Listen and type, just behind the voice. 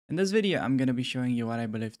In this video, I'm going to be showing you what I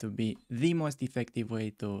believe to be the most effective way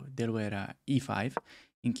to deal with e5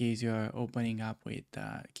 in case you're opening up with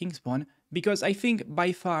king's pawn, because I think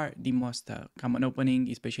by far the most common opening,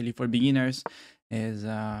 especially for beginners, is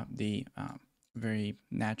the very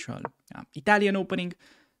natural Italian opening.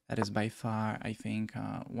 That is by far, I think,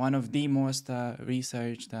 one of the most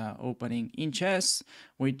researched opening in chess,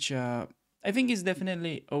 which I think is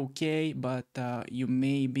definitely okay, but you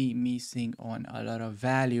may be missing on a lot of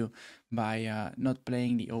value by not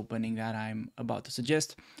playing the opening that I'm about to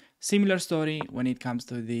suggest. Similar story when it comes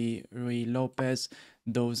to the Rui Lopez.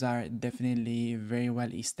 Those are definitely very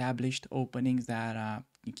well established openings that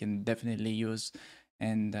you can definitely use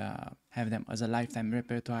and have them as a lifetime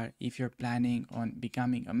repertoire if you're planning on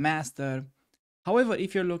becoming a master. However,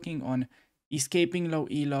 if you're looking on escaping low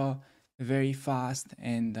elo very fast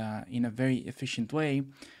and in a very efficient way,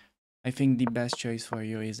 I think the best choice for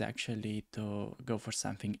you is actually to go for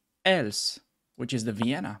something else, which is the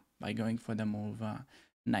Vienna, by going for the move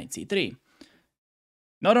knight c3.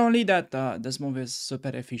 Not only that this move is super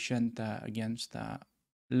efficient against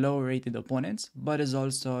low-rated opponents, but is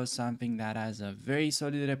also something that has a very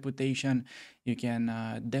solid reputation. You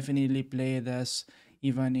can definitely play this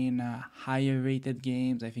even in higher rated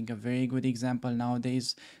games. I think a very good example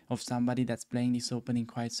nowadays of somebody that's playing this opening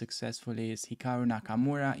quite successfully is Hikaru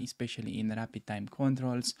Nakamura, especially in rapid time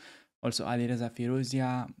controls. Also, Alireza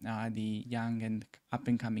Firuzia, the young and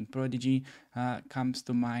up-and-coming prodigy, comes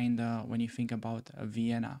to mind when you think about a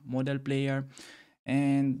Vienna model player.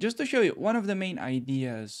 And just to show you one of the main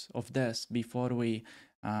ideas of this before we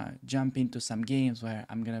jump into some games where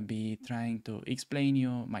I'm going to be trying to explain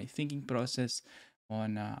you my thinking process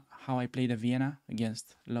on how I play the Vienna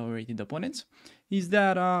against low-rated opponents, is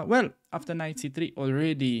that, well, after knight c3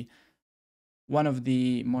 already, one of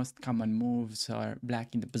the most common moves are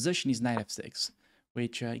black in the position is knight f6,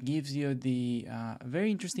 which gives you the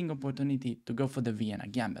very interesting opportunity to go for the Vienna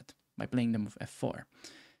gambit by playing the move f4.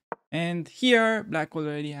 And here, black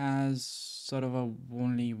already has sort of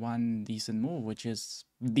only one decent move, which is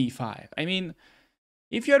d5. I mean,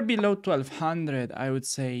 if you're below 1200, I would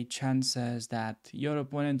say chances that your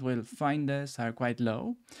opponent will find this are quite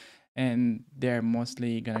low. And they're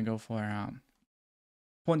mostly going to go for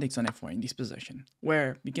pawn takes on f4 in this position,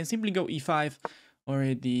 where we can simply go e5,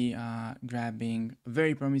 already grabbing a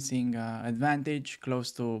very promising advantage,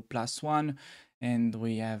 close to +1. And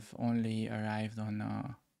we have only arrived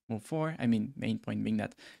on move 4. I mean, main point being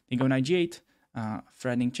that they go knight g8,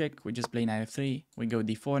 threatening check, we just play knight f3, we go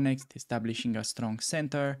d4 next, establishing a strong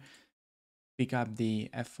center, pick up the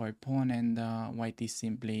f4 pawn, and white is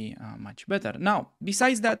simply much better. Now,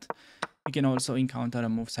 besides that, we can also encounter a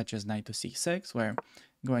move such as knight to c6, where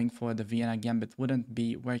going for the Vienna gambit wouldn't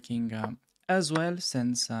be working as well,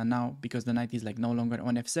 since now, because the knight is like no longer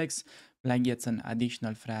on f6, black gets an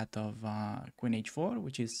additional threat of queen h4,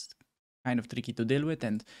 which is kind of tricky to deal with.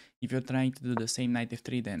 And if you're trying to do the same knight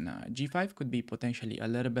f3, then g5 could be potentially a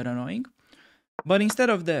little bit annoying. But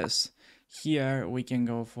instead of this, here we can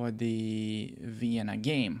go for the Vienna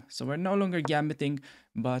game. So we're no longer gambiting,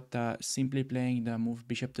 but simply playing the move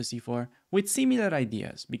bishop to c4 with similar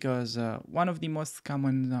ideas, because one of the most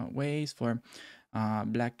common ways for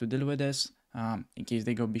black to deal with this, in case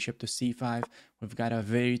they go bishop to c5, we've got a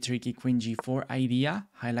very tricky queen g4 idea,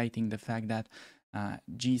 highlighting the fact that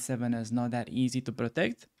g7 is not that easy to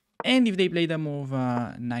protect. And if they play the move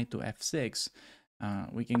knight to f6,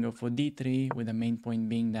 we can go for d3, with the main point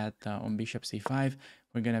being that on bishop c5,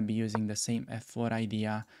 we're going to be using the same f4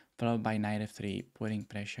 idea, followed by knight f3, putting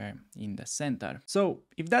pressure in the center. So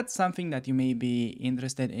if that's something that you may be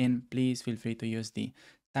interested in, please feel free to use the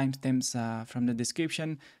timestamps from the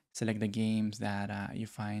description. Select the games that you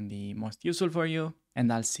find the most useful for you,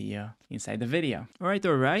 and I'll see you inside the video. All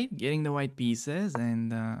right, getting the white pieces,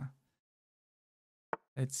 and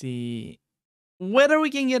let's see whether we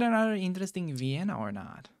can get another interesting Vienna or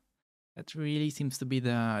not. That really seems to be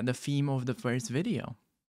the theme of the first video.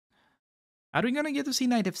 Are we gonna get to see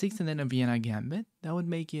knight f6 and then a Vienna gambit? That would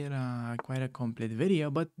make it quite a complete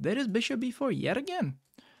video, but there is bishop b4 yet again.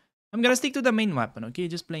 I'm gonna stick to the main weapon, okay?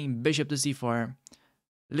 Just playing bishop to c4,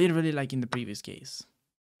 literally like in the previous case.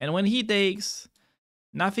 And when he takes,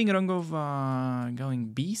 nothing wrong of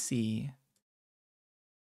going bc.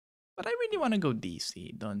 But I really want to go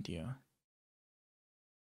dc, don't you?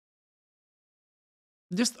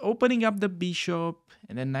 Just opening up the bishop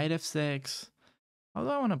and then knight f6. How do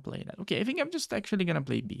I want to play that? Okay, I think I'm just actually going to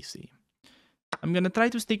play bc. I'm going to try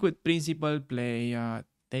to stick with principal play,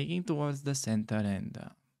 taking towards the center, and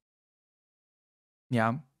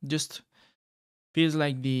yeah, just feels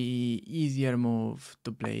like the easier move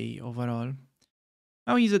to play overall.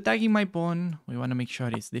 Now he's attacking my pawn. We want to make sure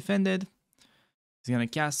it's defended. He's gonna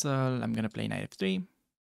castle. I'm gonna play knight f3.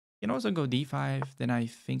 Can also go d5. Then I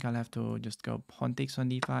think I'll have to just go pawn takes on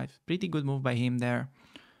d5. Pretty good move by him there.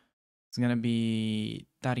 It's gonna be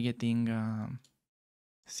targeting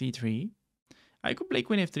c3. I could play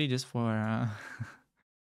queen f3 just for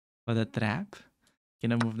for the trap.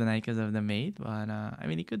 Cannot move the knight because of the mate, but I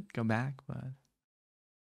mean he could go back, but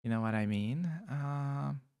you know what I mean.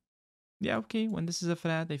 Yeah, okay. When this is a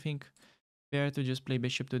flat, I think fair to just play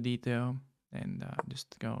bishop to d2 and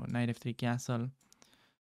just go knight f3 castle.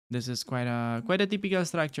 This is quite a typical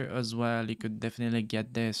structure as well. You could definitely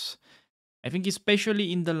get this. I think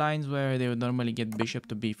especially in the lines where they would normally get bishop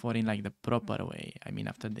to b4 in like the proper way. I mean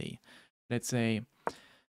after they, let's say,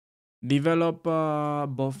 develop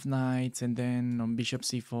both knights and then on bishop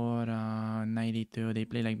c4, knight e2, they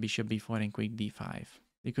play like bishop b4 and quick d5.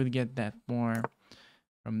 They could get that more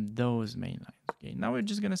from those main lines. Okay, now we're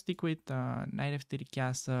just gonna stick with knight f3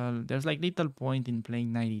 castle. There's like little point in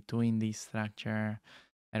playing knight e2 in this structure.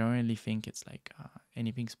 I don't really think it's like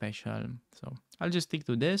anything special. So I'll just stick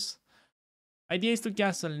to this. Idea is to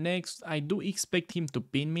castle next. I do expect him to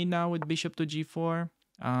pin me now with bishop to g4.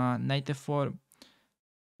 Knight f4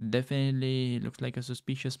 definitely looks like a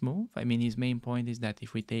suspicious move. I mean, his main point is that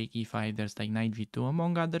if we take e5, there's like knight g2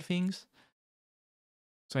 among other things.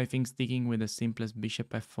 So I think sticking with the simplest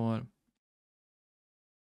bishop f4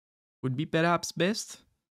 would be perhaps best.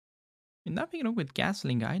 I mean, nothing wrong with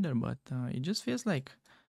castling either, but it just feels like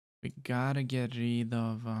we gotta get rid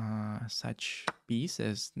of such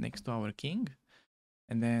pieces next to our king.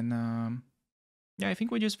 And then, yeah, I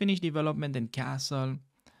think we just finish development and castle.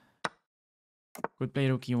 Could play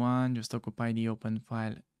rook e1, just occupy the open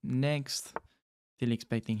file next. Still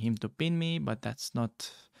expecting him to pin me, but that's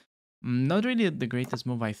not really the greatest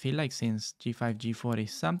move I feel like, since g5, g4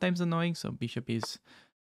 is sometimes annoying. So bishop is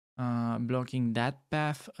blocking that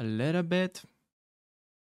path a little bit.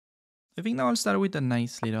 I think now I'll start with a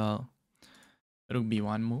nice little rook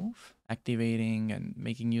b1 move, activating and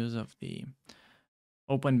making use of the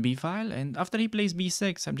open b file. And after he plays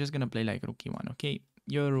b6, I'm just gonna play like rook e1. Okay,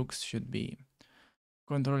 your rooks should be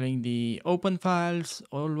controlling the open files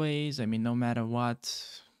always. I mean, no matter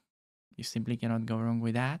what, you simply cannot go wrong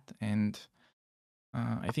with that. And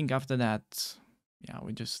I think after that, yeah,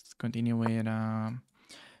 we just continue with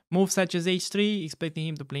moves such as h3, expecting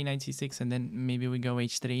him to play knight c6, and then maybe we go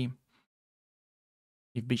h3.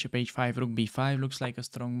 If bishop h5, rook b5 looks like a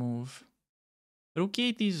strong move. Rook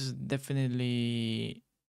 8 is definitely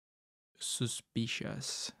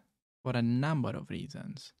suspicious for a number of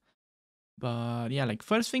reasons. But yeah, like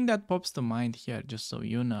first thing that pops to mind here, just so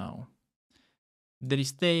you know, there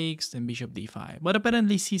is takes and bishop d5. But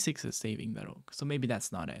apparently c6 is saving the rook, so maybe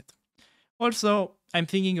that's not it. Also, I'm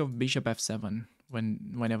thinking of bishop f7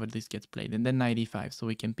 whenever this gets played, and then knight e5, so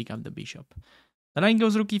we can pick up the bishop. The line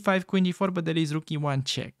goes rook e5, queen g4, but there is rook e1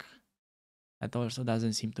 check. That also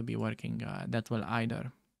doesn't seem to be working that well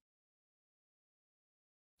either.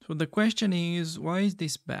 So the question is, why is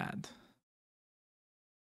this bad?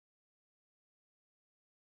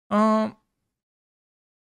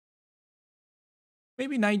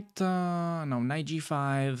 Maybe knight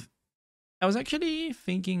g5. I was actually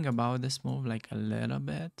thinking about this move like a little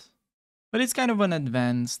bit, but it's kind of an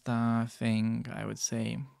advanced thing, I would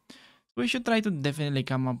say. We should try to definitely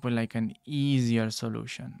come up with like an easier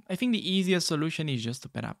solution. I think the easiest solution is just to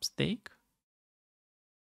perhaps take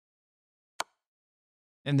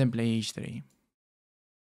and then play h3.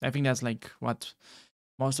 I think that's like what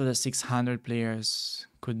most of the 600 players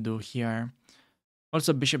could do here.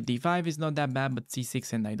 Also, bishop d5 is not that bad, but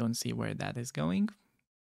c6, and I don't see where that is going.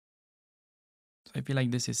 So I feel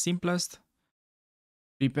like this is simplest.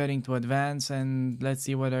 Preparing to advance, and let's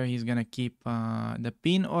see whether he's gonna keep the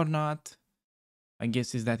pin or not. I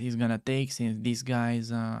guess is that he's gonna take, since these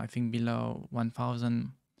guys, I think below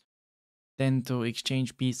 1000, tend to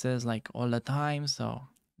exchange pieces like all the time. So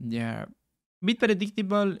they're a bit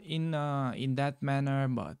predictable in that manner,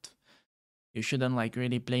 but you shouldn't like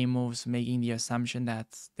really play moves making the assumption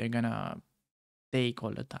that they're gonna take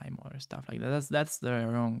all the time or stuff like that. That's the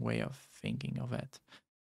wrong way of thinking of it.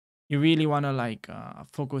 You really want to like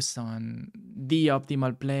focus on the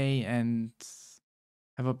optimal play and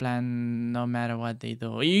have a plan no matter what they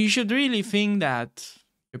do. You should really think that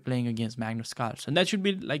you're playing against Magnus Carlsen. That should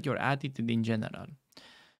be like your attitude in general.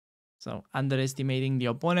 So underestimating the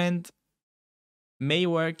opponent may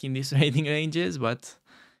work in these rating ranges, but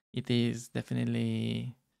it is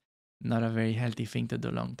definitely not a very healthy thing to do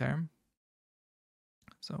long term.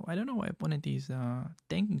 So I don't know why opponent is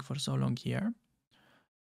tanking for so long here.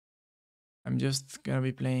 I'm just gonna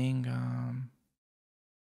be playing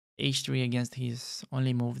h3 against his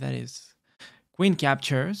only move, that is queen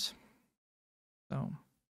captures. So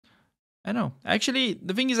I don't know. Actually,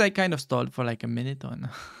 the thing is, I kind of stalled for like a minute on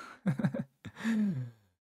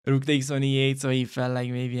rook takes on e8, so he felt like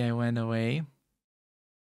maybe I went away.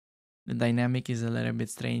 The dynamic is a little bit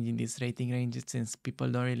strange in these rating ranges since people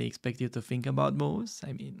don't really expect you to think about moves.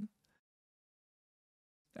 I mean,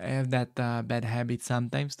 I have that bad habit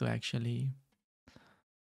sometimes to actually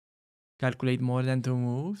calculate more than two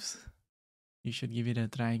moves. You should give it a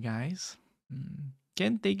try, guys.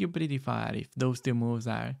 Can take you pretty far if those two moves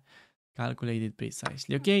are calculated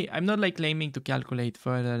precisely. Okay, I'm not like claiming to calculate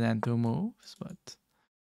further than two moves, but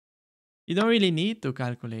you don't really need to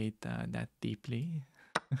calculate that deeply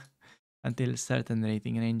until certain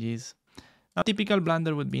rating ranges. A typical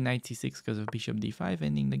blunder would be knight c6 because of bishop d5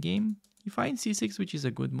 ending the game. You find c6, which is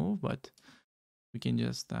a good move, but we can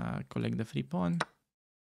just collect the free pawn.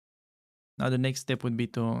 Now the next step would be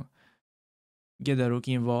to get the rook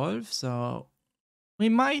involved, so we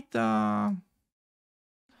might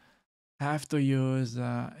have to use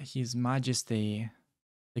His Majesty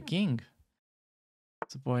the King,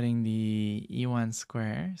 supporting the e1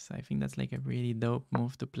 square. So I think that's like a really dope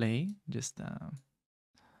move to play. Just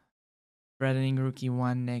threatening rook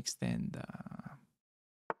e1 next and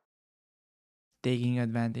taking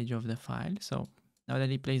advantage of the file. So now that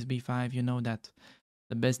he plays b5, you know that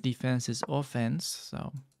the best defense is offense.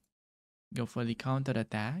 So go for the counter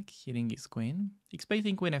attack, hitting his queen,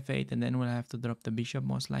 expecting queen f8, and then we'll have to drop the bishop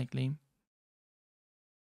most likely.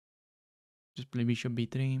 Just play bishop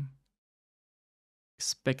b3,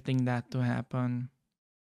 expecting that to happen.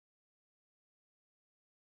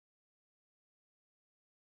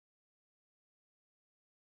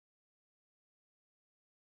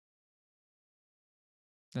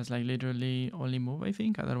 That's like literally only move, I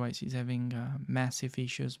think. Otherwise, he's having massive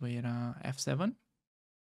issues with f7.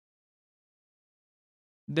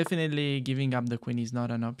 Definitely giving up the queen is not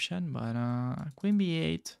an option, but queen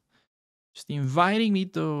b8. Just inviting me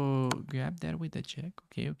to grab that with a check.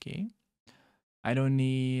 Okay, okay. I don't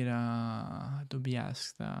need to be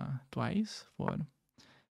asked twice for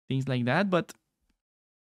things like that, but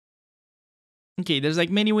okay, there's like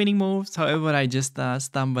many winning moves. However, I just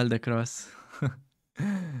stumbled across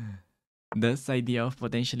this idea of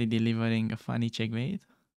potentially delivering a funny checkmate,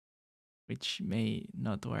 which may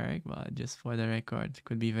not work, but just for the record,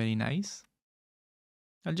 could be very nice.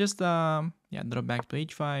 I'll just drop back to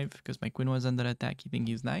h5 because my queen was under attack, hitting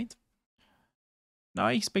his knight. Now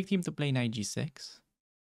I expect him to play knight g6.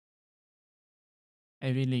 I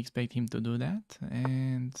really expect him to do that,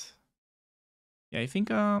 and yeah, I think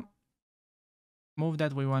move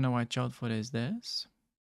that we want to watch out for is this.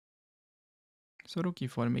 So rook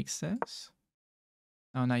e4 makes sense.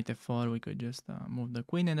 Now knight f4, we could just move the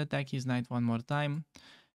queen and attack his knight one more time.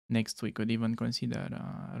 Next, we could even consider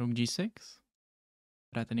rook g6,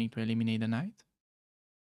 threatening to eliminate the knight.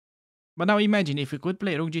 But now imagine if we could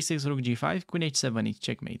play rook g6, rook g5, queen h7 is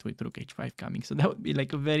checkmate with rook h5 coming. So that would be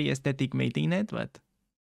like a very aesthetic mating net, but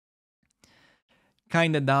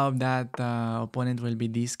kind of doubt that opponent will be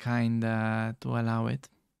this kind to allow it.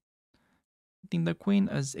 Hitting the queen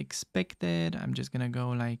as expected. I'm just gonna go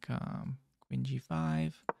like queen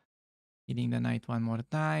g5, hitting the knight one more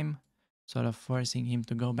time, sort of forcing him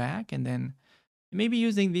to go back, and then maybe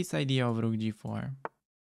using this idea of rook g4.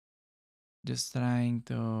 Just trying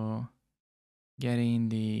to get in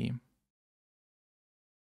the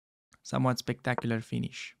somewhat spectacular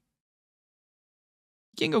finish.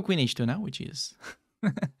 You can go queen h2 now, which is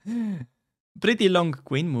pretty long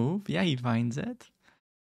queen move. Yeah, he finds it.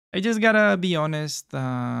 I just gotta be honest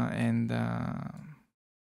and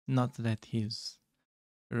not let his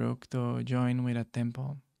rook to join with a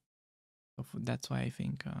tempo. So that's why I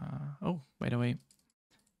think... oh, by the way,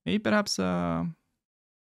 maybe perhaps...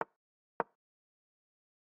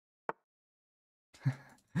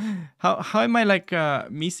 how am I like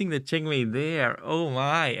missing the checkmate there? Oh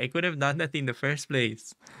my, I could have done that in the first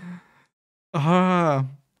place.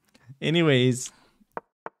 Anyways,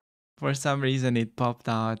 for some reason it popped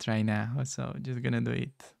out right now, so just gonna do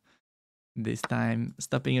it this time,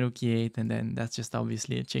 stopping rook e8, and then that's just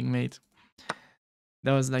obviously a checkmate.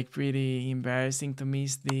 That was like pretty embarrassing to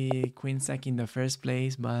miss the queen sack in the first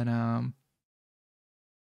place, but I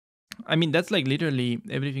mean that's like literally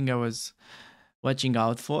everything I was watching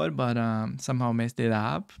out for, but somehow messed it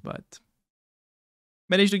up. But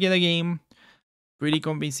managed to get a game, pretty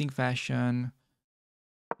convincing fashion.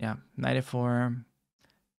 Yeah, knight f4.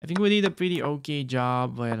 I think we did a pretty okay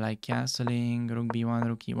job by like canceling rook b1,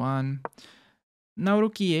 rook e1. Now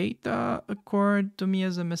rook e8 occurred to me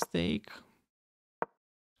as a mistake.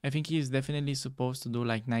 I think he's definitely supposed to do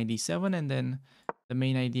like knight d7, and then the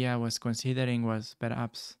main idea I was considering was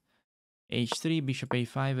perhaps h3, bishop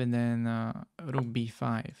a5, and then rook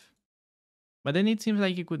b5. But then it seems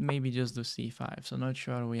like he could maybe just do c5, so not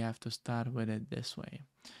sure we have to start with it this way.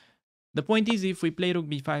 The point is, if we play rook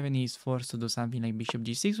b5 and he's forced to do something like bishop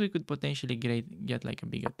g6, we could potentially get like a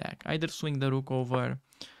big attack. Either swing the rook over,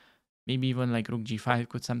 maybe even like rook g5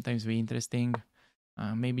 could sometimes be interesting.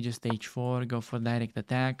 Maybe just h4, go for direct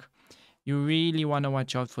attack. You really want to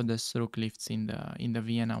watch out for the rook lifts in the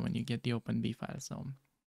Vienna when you get the open b file. So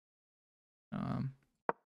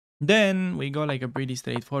then we go like a pretty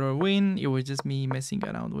straightforward win. It was just me messing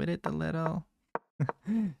around with it a little.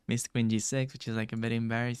 Missed queen g6, which is like a bit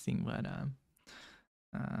embarrassing, but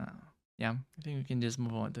yeah, I think we can just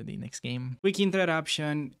move on to the next game. Quick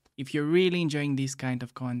interruption. If you're really enjoying this kind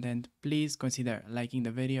of content, please consider liking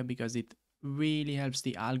the video because it really helps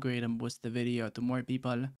the algorithm boost the video to more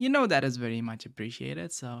people. You know that is very much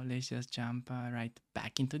appreciated, so let's just jump right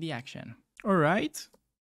back into the action. All right,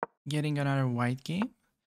 getting another white game.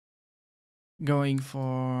 Going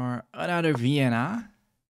for another Vienna.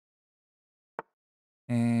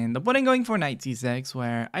 And opponent going for knight c6,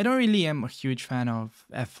 where I don't really am a huge fan of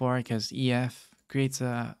f4 because ef creates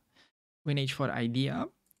a queen h4 idea.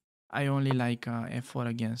 I only like f4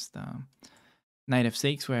 against knight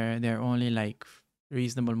f6, where their only like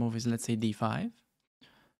reasonable move is, let's say, d5.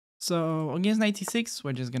 So against knight c6,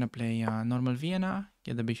 we're just gonna play normal Vienna,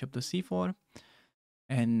 get the bishop to c4,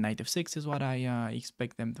 and knight f6 is what I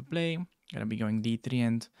expect them to play. Gonna be going d3,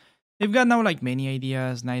 and they've got now like many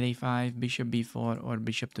ideas: knight a5, bishop b4, or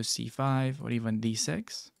bishop to c5, or even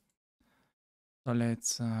d6. So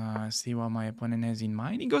let's see what my opponent has in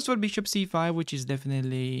mind. He goes for bishop c5, which is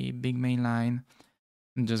definitely big main line.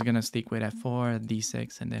 I'm just gonna stick with f4,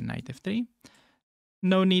 d6, and then knight f3.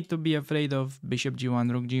 No need to be afraid of bishop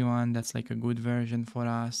g1, rook g1. That's like a good version for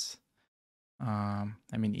us.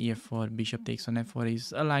 I mean, ef4, bishop takes on f4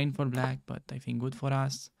 is a line for black, but I think good for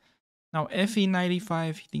us. Now, fe knight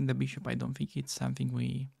e5, hitting the bishop, I don't think it's something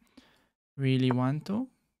we really want to.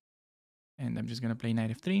 And I'm just gonna play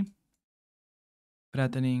knight f3.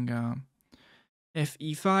 Threatening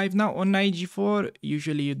fe5. Now, on knight g4,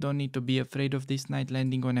 usually you don't need to be afraid of this knight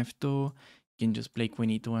landing on f2. You can just play queen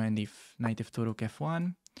e2, and if knight f2, rook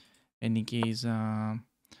f1. And in case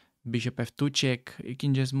bishop f2 check, you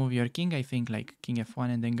can just move your king, I think, like king f1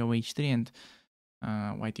 and then go h3,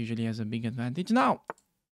 and white usually has a big advantage. Now,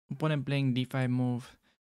 opponent playing d5 move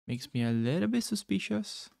makes me a little bit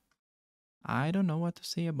suspicious. I don't know what to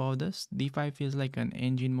say about this. d5 feels like an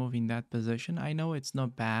engine move in that position. I know it's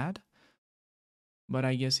not bad, but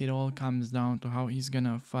I guess it all comes down to how he's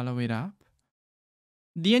gonna follow it up.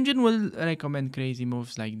 The engine will recommend crazy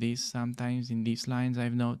moves like this sometimes in these lines,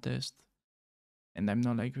 I've noticed. And I'm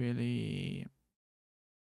not like really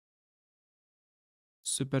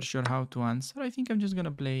super sure how to answer. I think I'm just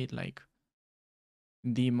gonna play it like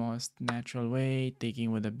the most natural way,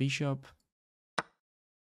 taking with a bishop.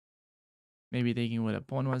 Maybe taking with a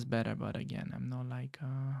pawn was better, but again, I'm not like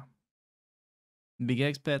big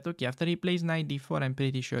expert. Okay, after he plays knight d4, I'm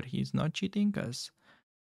pretty sure he's not cheating because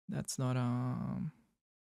that's not a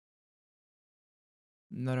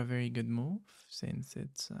very good move since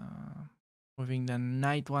it's moving the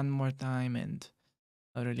knight one more time and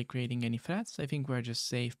not really creating any threats. I think we're just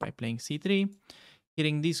safe by playing c3,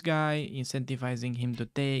 hitting this guy, incentivizing him to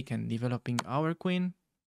take and developing our queen.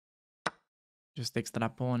 Just extra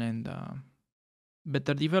pawn and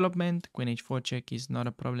better development. Queen h4 check is not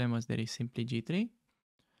a problem as there is simply g3.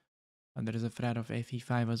 And there is a threat of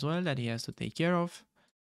fe5 as well that he has to take care of.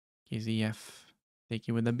 Ef, take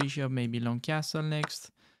it with the bishop, maybe long castle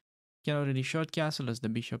next. Can already short castle as the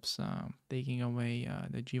bishop's taking away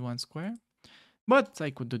the g1 square. But I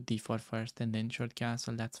could do d4 first and then short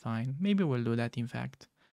castle, that's fine. Maybe we'll do that in fact.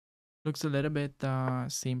 Looks a little bit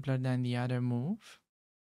simpler than the other move.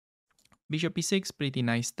 Bishop e6, pretty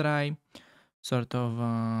nice try. Sort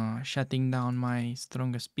of shutting down my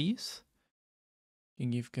strongest piece. Can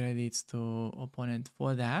give credits to opponent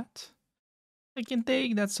for that. I can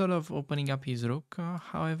take that sort of opening up his rook,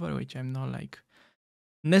 however, which I'm not like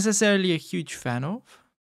necessarily a huge fan of.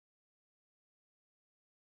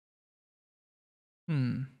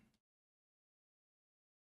 Could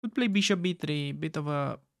play bishop b3, bit of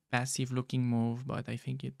a passive looking move, but I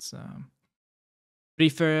think it's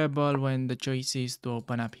preferable when the choice is to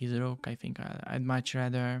open up his rook. I think I'd much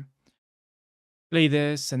rather play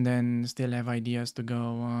this and then still have ideas to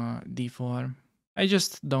go d4. I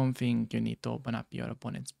just don't think you need to open up your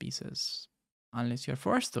opponent's pieces unless you're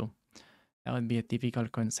forced to. That would be a typical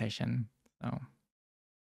concession. So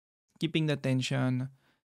keeping the tension,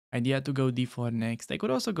 Idea to go d4 next. I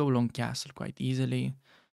could also go long castle quite easily.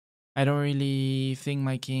 I don't really think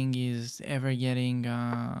my king is ever getting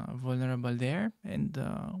vulnerable there. And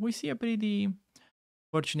we see a pretty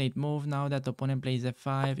fortunate move now that the opponent plays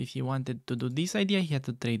f5. If he wanted to do this idea, he had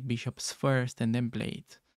to trade bishops first and then play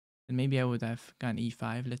it. And maybe I would have gone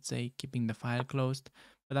e5, let's say, keeping the file closed.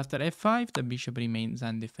 But after f5, the bishop remains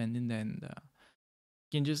undefended and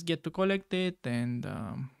can just get to collect it, and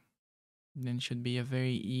then should be a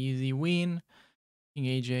very easy win. King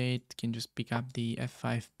h8 can just pick up the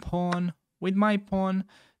f5 pawn with my pawn,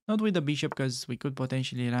 not with the bishop, because we could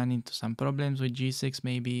potentially run into some problems with g6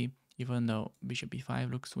 maybe, even though bishop e5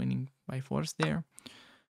 looks winning by force there.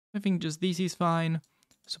 I think just this is fine.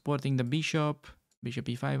 Supporting the bishop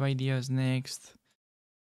e5 ideas next.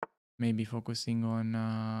 Maybe focusing on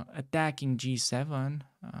attacking g7.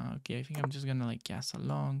 Okay, I think I'm just gonna like castle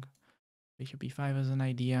long. Bishop e5 as an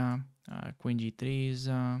idea. Queen g3 is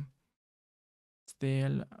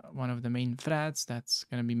still one of the main threats that's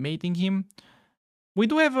gonna be mating him. We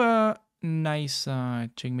do have a nice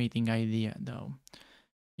checkmating idea though.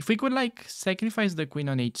 If we could like sacrifice the queen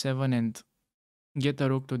on h7 and get a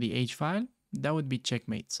rook to the h file, that would be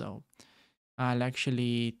checkmate. So I'll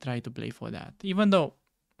actually try to play for that, even though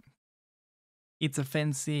it's a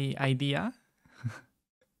fancy idea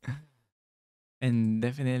and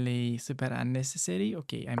definitely super unnecessary.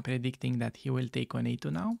 Okay, I'm predicting that he will take on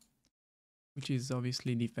a2 now, which is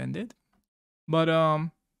obviously defended. But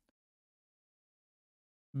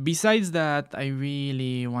besides that, I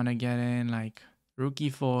really want to get in like rook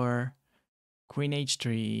e4, queen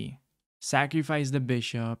h3, sacrifice the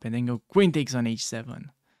bishop, and then go queen takes on h7.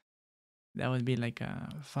 That would be like a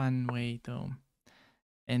fun way to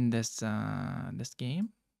end this game.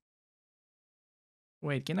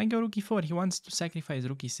 Wait, can I go rook e4? He wants to sacrifice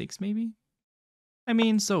rook e6 maybe? I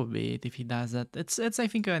mean, so be it if he does that. It's I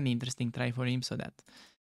think an interesting try for him so that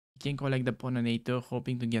he can collect the pawn on a2,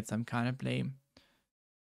 hoping to get some counterplay.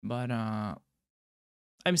 But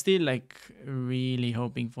I'm still like really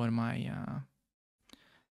hoping for my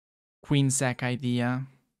queen sack idea.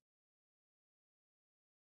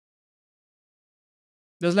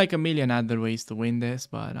 There's like a million other ways to win this,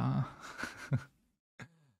 but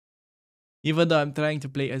even though I'm trying to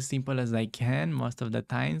play as simple as I can most of the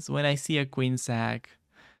times, when I see a queen sack,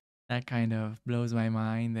 that kind of blows my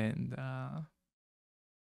mind and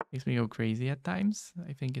makes me go crazy at times.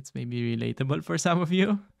 I think it's maybe relatable for some of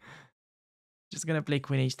you. Just gonna play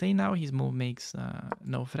queen h3 now. His move makes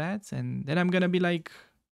no threats, and then I'm gonna be like,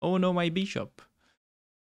 oh no, my bishop.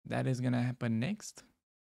 That is gonna happen next.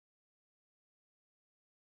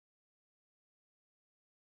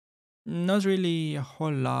 Not really a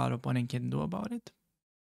whole lot opponent can do about it.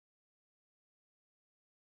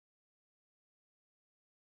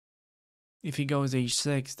 If he goes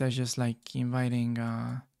h6, that's just like inviting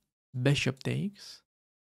bishop takes.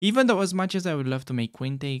 Even though as much as I would love to make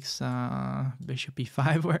queen takes bishop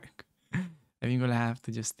e5 work, I think we'll have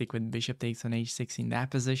to just stick with bishop takes on h6 in that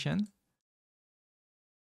position.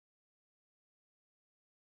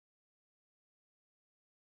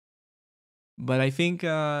 But I think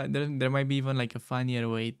there might be even like a funnier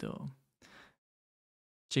way to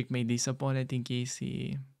checkmate this opponent in case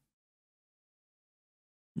he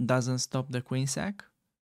doesn't stop the queen sack.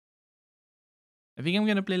 I think I'm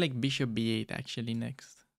gonna play like bishop b8 actually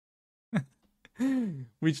next.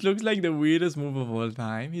 Which looks like the weirdest move of all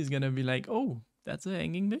time. He's gonna be like, oh, that's a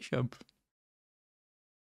hanging bishop.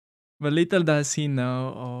 But little does he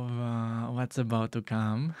know of what's about to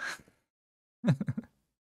come.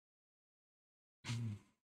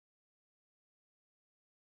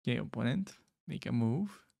 Okay, opponent, make a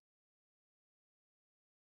move.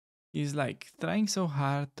 He's like trying so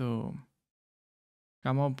hard to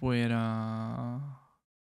come up with an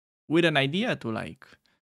idea to like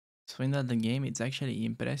swindle the game. It's actually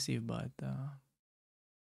impressive, but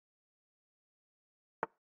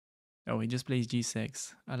oh, he just plays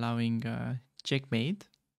g6, allowing checkmate.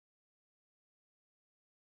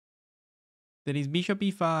 There is bishop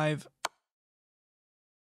e5,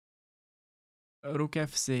 rook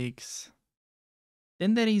f6.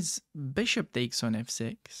 Then there is bishop takes on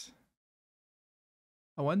f6.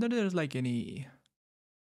 I wonder if there's like any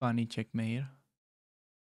funny checkmate.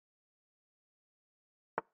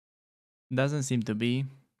 Doesn't seem to be.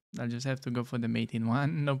 I'll just have to go for the mate in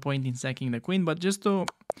one. No point in sacking the queen, but just to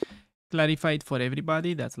clarify it for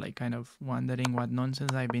everybody that's like kind of wondering what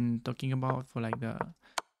nonsense I've been talking about for like the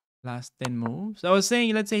last 10 moves. I was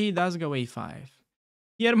saying, let's say he does go a5.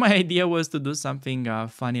 Here my idea was to do something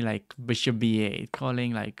funny like bishop b8,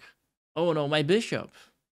 calling like, oh no, my bishop.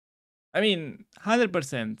 I mean,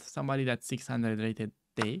 100% somebody that's 600 rated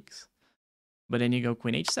takes. But then you go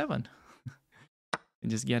queen h7. And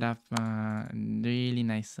just get up really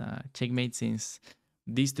nice checkmate, since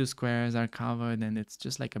these two squares are covered and it's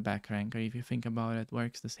just like a back ranker. If you think about it,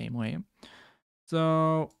 works the same way.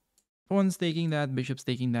 So pawn's taking that, bishop's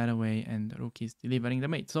taking that away, and rook is delivering the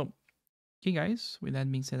mate. So okay guys, with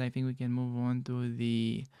that being said, I think we can move on to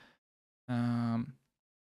the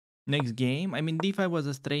next game. I mean, d5 was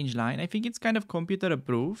a strange line. I think it's kind of computer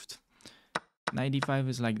approved. Knight d5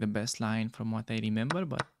 is like the best line from what I remember,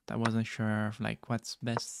 but I wasn't sure of like what's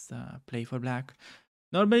best play for black.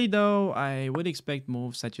 Normally though, I would expect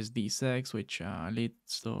moves such as d6, which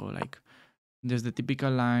leads to like, there's the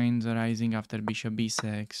typical lines arising after bishop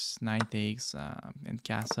b6, knight takes, and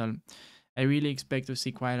castle. I really expect to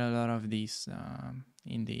see quite a lot of these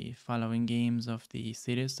in the following games of the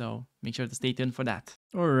series, so make sure to stay tuned for that.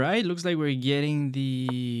 Alright, looks like we're getting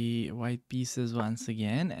the white pieces once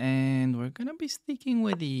again, and we're gonna be sticking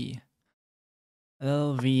with the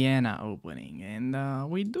little Vienna opening, and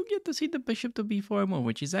we do get to see the bishop to b4 move,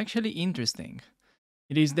 which is actually interesting.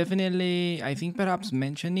 It is definitely, I think, perhaps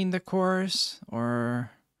mentioned in the course, or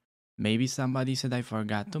maybe somebody said I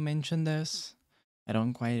forgot to mention this. I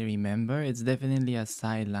don't quite remember. It's definitely a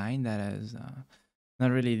sideline that is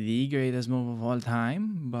not really the greatest move of all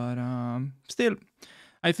time, but still,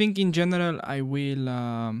 I think in general I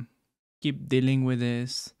will keep dealing with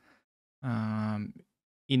this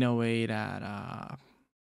in a way that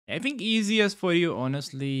I think easiest for you,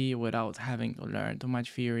 honestly, without having to learn too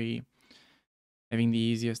much theory. I think the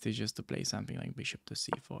easiest is just to play something like bishop to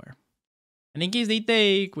c4. And in case they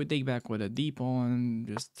take, we take back with a d pawn,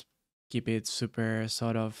 just keep it super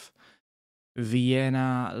sort of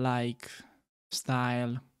Vienna-like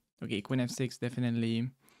style. Okay, queen f6 definitely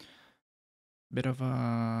bit of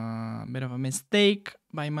a mistake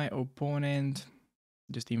by my opponent.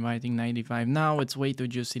 Just inviting knight d5. Now it's way too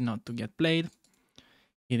juicy not to get played.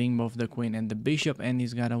 Hitting both the queen and the bishop, and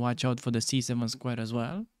he's gotta watch out for the c7 square as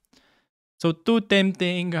well. So too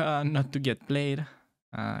tempting not to get played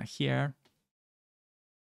here.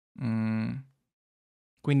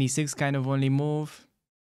 Queen d6 kind of only move.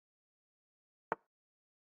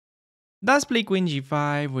 Does play queen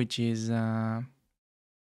g5, which is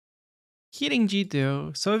hitting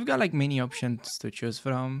g2. So we've got like many options to choose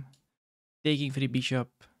from. Taking free bishop,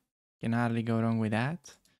 can hardly go wrong with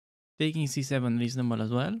that. Taking c7 reasonable as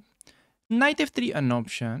well. Knight f3 an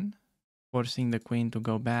option, forcing the queen to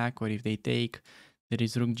go back, or if they take, there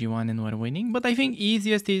is rook g1 and we're winning. But I think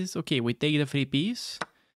easiest is, okay, we take the free piece,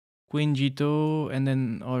 queen g2, and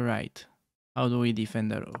then, alright, how do we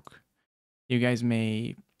defend the rook? You guys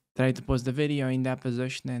may try to pause the video in that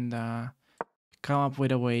position and come up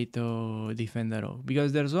with a way to defend the rook.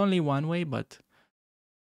 Because there's only one way, but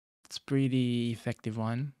it's pretty effective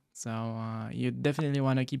one. So you definitely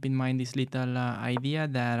want to keep in mind this little idea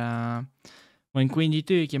that when queen g2,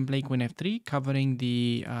 you can play queen f3, covering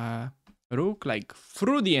the rook like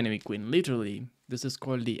through the enemy queen, literally. This is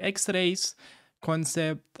called the X-rays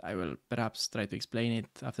concept. I will perhaps try to explain it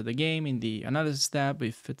after the game in the analysis tab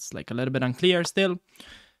if it's like a little bit unclear still.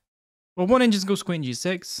 Opponent just goes queen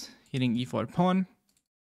g6, hitting e4 pawn.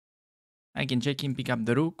 I can check in, pick up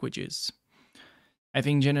the rook, which is, I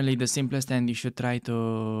think, generally the simplest, and you should try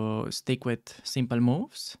to stick with simple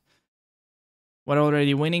moves. We're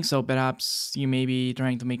already winning, so perhaps you may be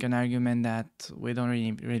trying to make an argument that we don't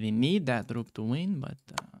really need that rook to win, but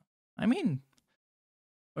I mean,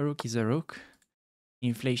 a rook is a rook.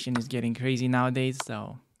 Inflation is getting crazy nowadays,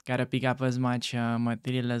 so gotta pick up as much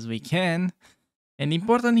material as we can. And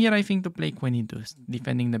important here, I think, to play queen e2,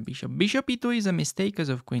 defending the bishop. Bishop e2 is a mistake because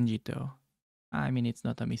of queen g2. I mean, it's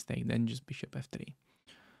not a mistake, then just bishop f3.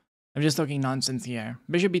 I'm just talking nonsense here.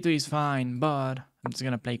 Bishop e2 is fine, but I'm just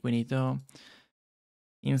gonna play queen e2.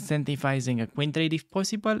 Incentivizing a queen trade if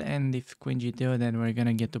possible, and if queen g2, then we're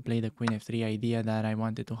gonna get to play the queen f3 idea that I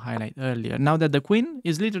wanted to highlight earlier. Now that the queen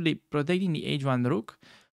is literally protecting the h1 rook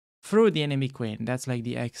through the enemy queen. That's like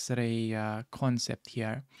the X-ray concept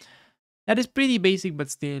here. That is pretty basic,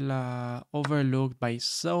 but still overlooked by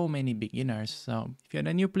so many beginners. So if you're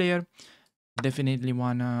a new player, definitely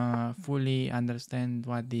wanna fully understand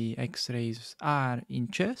what the X-rays are in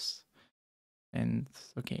chess. And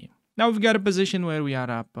okay, now we've got a position where we are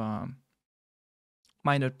up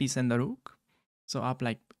minor piece and the rook, so up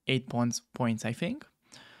like 8 points I think.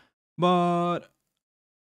 But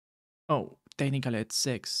oh, technically it's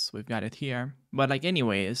 6. We've got it here. But like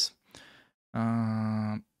anyways,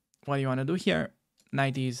 what you want to do here?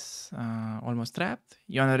 Knight is almost trapped.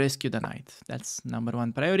 You want to rescue the knight. That's number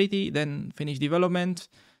one priority. Then finish development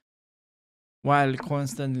while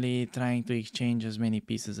constantly trying to exchange as many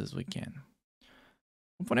pieces as we can.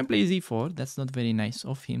 Opponent plays e4. That's not very nice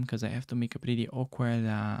of him because I have to make a pretty awkward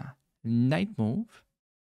knight move.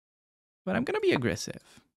 But I'm going to be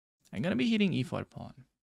aggressive. I'm going to be hitting e4 pawn.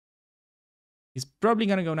 He's probably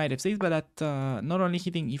going to go knight f6, but that not only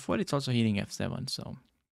hitting e4, it's also hitting f7. So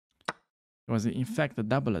it was in fact a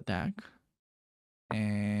double attack.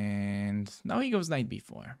 And now he goes knight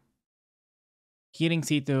b4. Hitting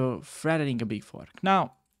c2, threatening a big fork.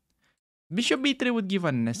 Now, bishop b3 would give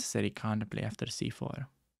unnecessary counterplay after c4.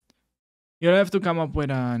 You'll have to come up with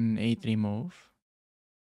an a3 move,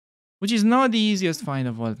 which is not the easiest find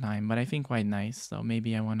of all time, but I think quite nice. So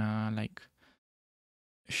maybe I wanna like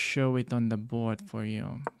show it on the board for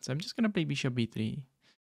you. So I'm just gonna play bishop b3.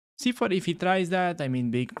 c4, if he tries that, I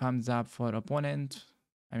mean, big thumbs up for opponent.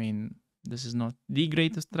 I mean, this is not the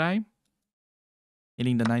greatest try.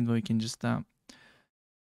 Hitting the knight, but we can just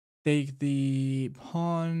take the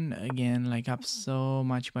pawn again, like up so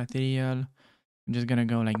much material. I'm just gonna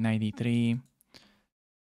go like knight e3,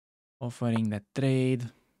 offering that trade.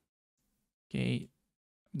 Okay,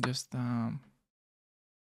 just gonna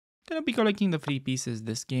be collecting the free pieces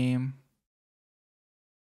this game.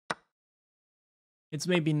 It's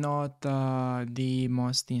maybe not the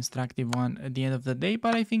most instructive one at the end of the day,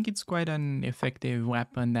 but I think it's quite an effective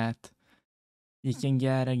weapon that you can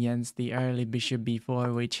get against the early bishop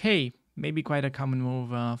b4, which, hey, maybe quite a common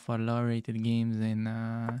move for lower rated games in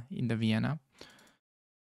the Vienna.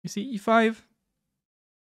 You see e5.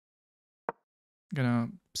 Gonna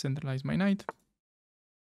centralize my knight.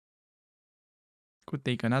 Could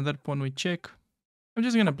take another pawn with check. I'm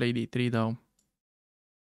just gonna play d3 though.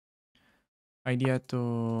 Idea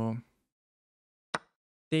to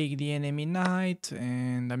take the enemy knight,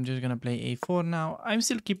 and I'm just gonna play a4 now. I'm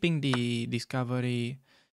still keeping the discovery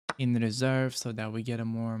in reserve so that we get a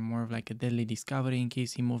more of like a deadly discovery in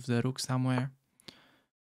case he moves the rook somewhere.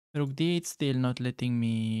 Rook d8 still not letting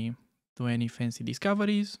me do any fancy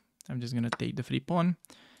discoveries. I'm just gonna take the free pawn.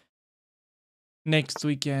 Next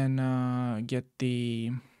we can get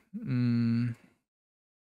the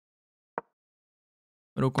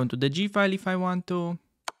rook onto the g file if I want to.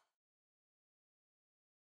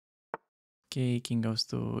 Okay, king goes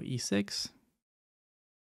to e6.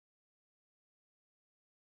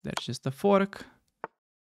 There's just a fork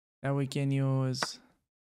that we can use.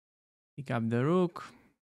 Pick up the rook.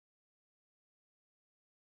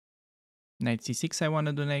 Knight c6 I want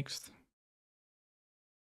to do next.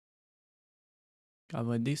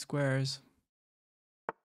 Cover these squares.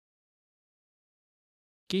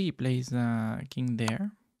 Okay, he plays king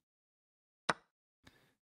there.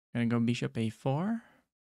 Gonna go bishop a4.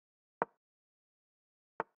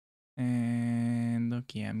 And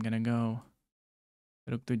okay, I'm gonna go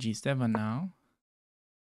rook to g7 now.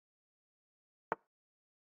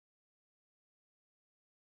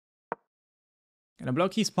 Gonna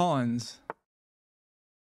block his pawns.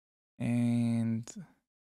 And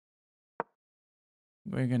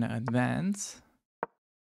we're gonna advance.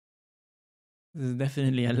 This is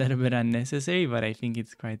definitely a little bit unnecessary, but I think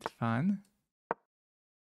it's quite fun.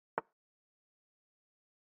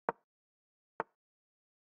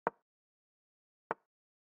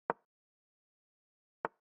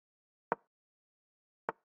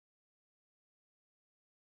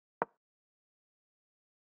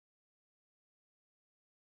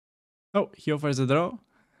 Oh, he offers a draw.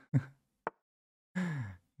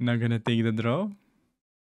 Not gonna take the draw.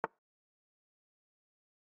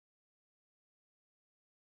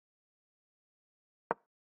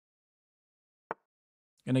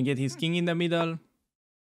 Gonna get his king in the middle.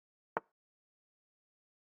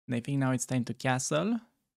 And I think now it's time to castle.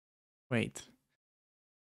 Wait.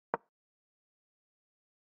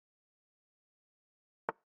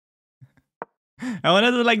 I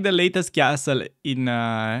wanna do like the latest castle in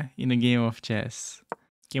a game of chess.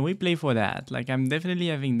 Can we play for that? Like, I'm definitely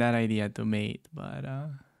having that idea to mate, but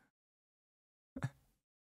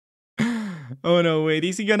oh no, wait,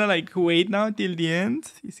 is he gonna like wait now till the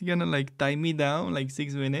end? Is he gonna like tie me down like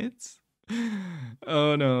 6 minutes?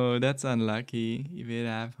 Oh no, that's unlucky if it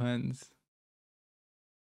happens.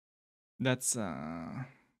 That's kind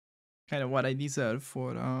of what I deserve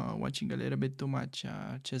for watching a little bit too much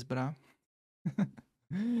chess, bra.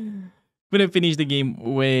 Could have finished the game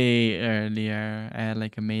way earlier. I had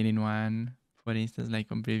like a mate in one, for instance,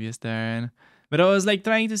 like on previous turn. But I was like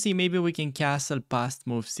trying to see maybe we can castle past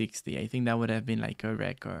move 60. I think that would have been like a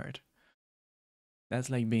record. That's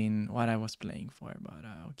like been what I was playing for, but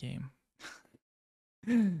okay.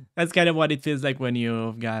 That's kind of what it feels like when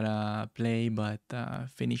you've gotta play but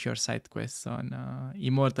finish your side quests on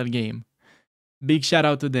Immortal Game. Big shout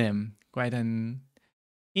out to them. Quite an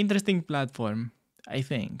interesting platform, I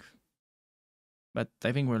think. But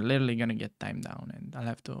I think we're literally gonna get time down, and I'll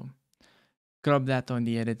have to crop that on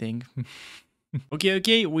the editing.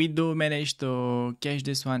 Okay, we do manage to cash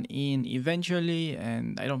this one in eventually,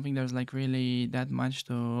 and I don't think there's like really that much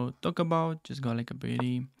to talk about. Just got like a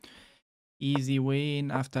pretty easy win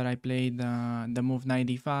after I played the move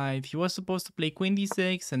 95. He was supposed to play queen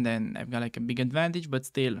d6, and then I've got like a big advantage, but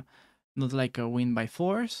still not like a win by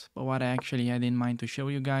force. But what I actually had in mind to show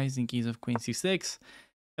you guys in case of queen c6,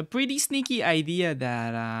 a pretty sneaky idea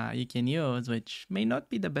that you can use, which may not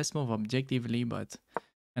be the best move objectively, but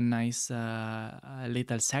a nice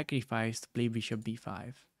little sacrifice to play bishop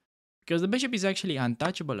b5. Because the bishop is actually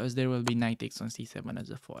untouchable, as there will be knight takes on c7 as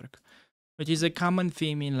a fork, which is a common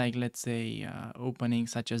theme in, like, let's say,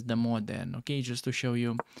 openings such as the modern. Okay, just to show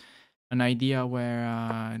you an idea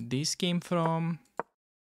where this came from.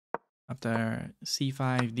 After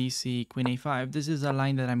c5, dc, queen a5, this is a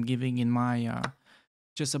line that I'm giving in my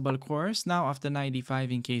chessable course. Now after knight d5,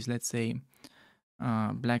 in case, let's say,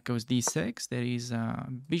 black goes d6, there is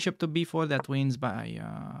bishop to b4 that wins by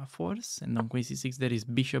force, and on queen c6 there is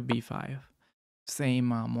bishop b5. Same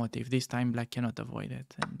motive. This time black cannot avoid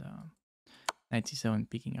it, and knight c7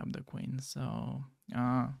 picking up the queen. So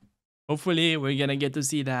hopefully we're gonna get to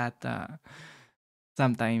see that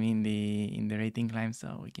sometime in the rating climb,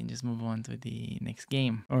 so we can just move on to the next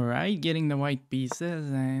game. All right, getting the white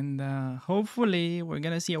pieces, and hopefully we're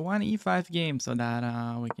gonna see a 1e5 game so that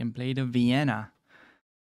we can play the Vienna.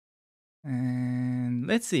 And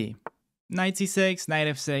let's see, knight c6, knight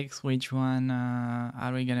f6, which one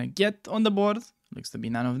are we gonna get on the board? Looks to be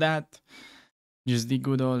none of that, just the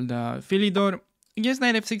good old Philidor. Against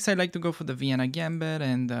knight f6, I like to go for the Vienna gambit,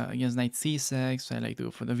 and against knight c6, I like to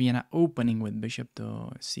go for the Vienna opening with bishop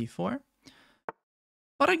to c4.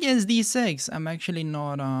 But against d6, I'm actually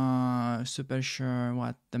not super sure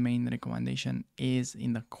what the main recommendation is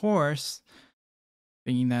in the course,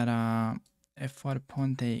 thinking that f4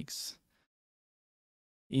 pawn takes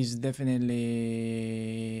is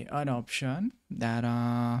definitely an option that,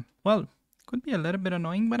 well, could be a little bit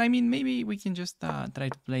annoying, but I mean, maybe we can just try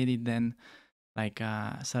to play it then, like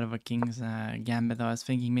sort of a king's gambit. I was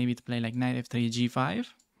thinking maybe to play like knight f3, g5,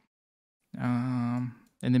 and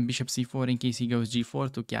then bishop c4 in case he goes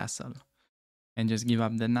g4 to castle, and just give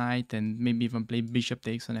up the knight, and maybe even play bishop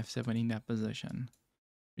takes on f7 in that position,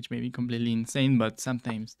 which may be completely insane, but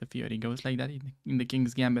sometimes the theory goes like that in the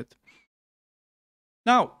king's gambit.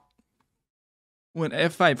 Now, when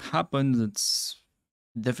f5 happens, it's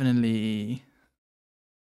definitely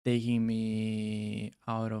taking me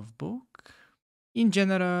out of book. In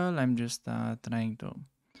general, I'm just trying to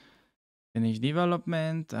finish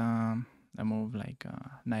development. A move like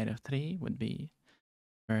knight f3 would be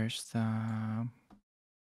first to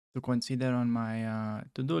consider on my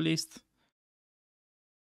to-do list.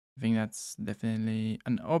 I think that's definitely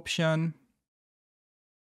an option.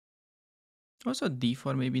 Also,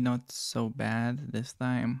 d4 maybe not so bad this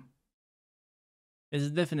time.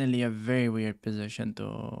 It's definitely a very weird position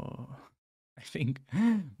to, I think,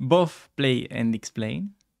 both play and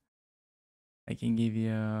explain. I can give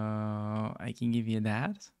you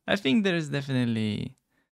that. I think there's definitely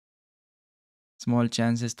small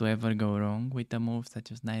chances to ever go wrong with a move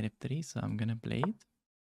such as knight f3, so I'm gonna play it.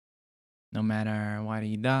 No matter what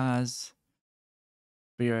he does,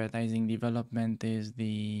 prioritizing development is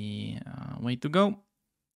the way to go.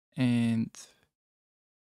 And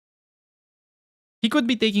he could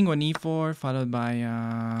be taking on e4, followed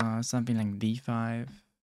by something like d5.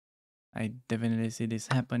 I definitely see this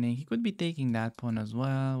happening. He could be taking that pawn as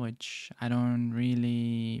well, which I don't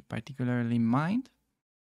really particularly mind.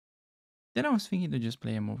 Then I was thinking to just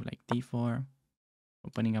play a move like d4,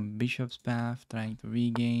 opening up bishop's path, trying to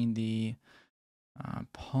regain the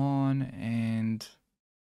pawn, and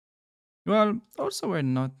well, also we're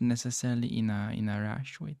not necessarily in a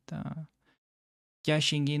rush with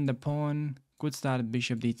cashing in the pawn. Could start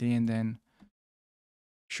bishop d3 and then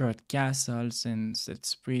short castle, since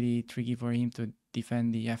it's pretty tricky for him to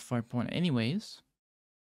defend the f4 pawn anyways.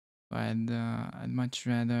 But I'd much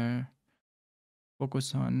rather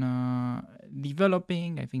focus on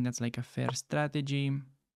developing. I think that's like a fair strategy.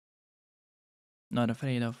 Not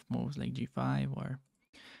afraid of moves like g5 or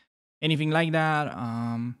anything like that.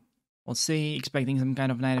 We'll say expecting some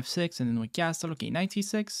kind of knight f6 and then with castle. Okay, knight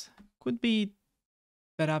c6 could be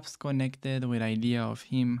perhaps connected with idea of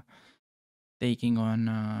him taking on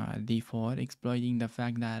d4, exploiting the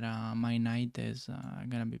fact that my knight is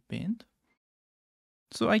gonna be pinned.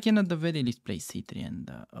 So I can at the very least play c3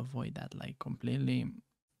 and avoid that like completely.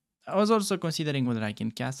 I was also considering whether I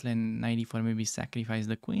can castle and knight e4 maybe sacrifice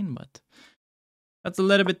the queen, but that's a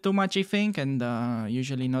little bit too much, I think, and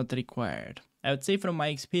usually not required. I would say from my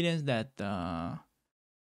experience that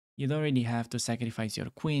you don't really have to sacrifice your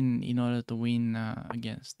queen in order to win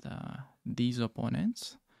against these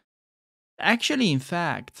opponents. Actually, in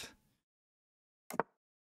fact,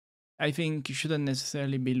 I think you shouldn't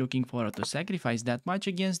necessarily be looking forward to sacrifice that much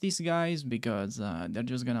against these guys because they're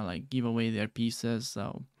just gonna like give away their pieces.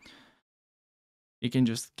 So you can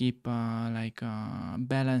just keep like a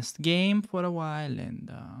balanced game for a while,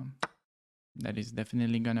 and that is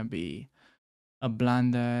definitely gonna be a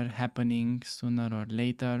blunder happening sooner or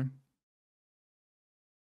later.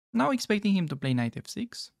 Now expecting him to play knight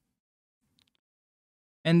f6.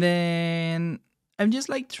 And then I'm just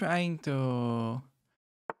like trying to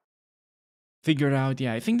figure out,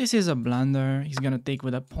 yeah, I think this is a blunder. He's gonna take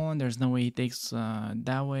with a pawn. There's no way he takes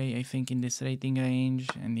that way, I think, in this rating range.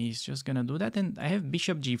 And he's just gonna do that. And I have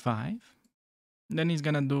bishop g5. Then he's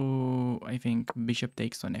gonna do, I think, bishop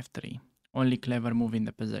takes on f3. Only clever move in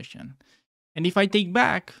the possession. And if I take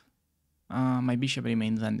back, my bishop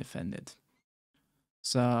remains undefended.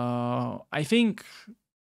 So I think,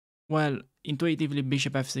 well, intuitively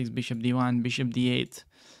bishop f6, bishop d1, bishop d8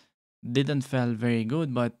 didn't feel very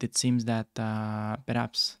good, but it seems that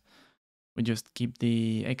perhaps we just keep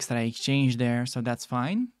the extra exchange there, so that's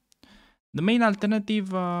fine. The main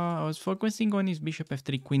alternative I was focusing on is bishop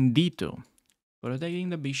f3, queen d2. Protecting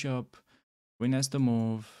the bishop, queen has to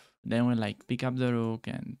move, then we'll like pick up the rook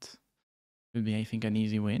and it will be, I think, an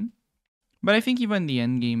easy win. But I think even the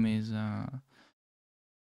endgame is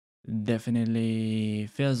definitely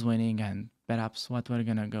feels winning and perhaps what we're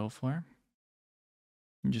gonna go for.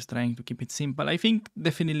 I'm just trying to keep it simple. I think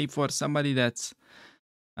definitely for somebody that's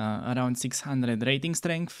around 600 rating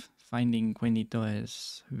strength, finding queen d2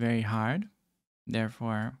 is very hard.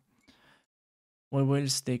 Therefore, we will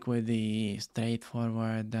stick with the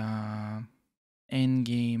straightforward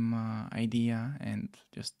endgame idea and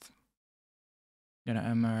just gonna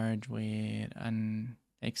emerge with an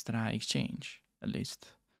extra exchange, at least.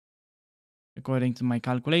 According to my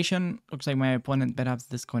calculation, looks like my opponent perhaps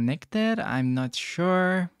disconnected. I'm not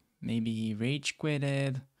sure. Maybe he rage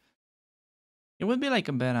quitted. It would be like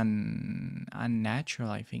a bit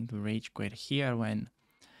unnatural, I think, to rage quit here when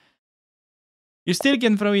you still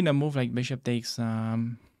can throw in a move like bishop takes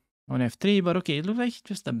on f3, but okay, it looks like he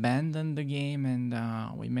just abandoned the game and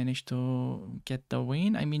we managed to get the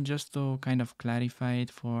win. I mean, just to kind of clarify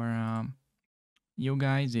it for you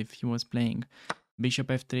guys, if he was playing bishop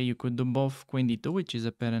f3, you could do both queen d2, which is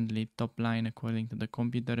apparently top line according to the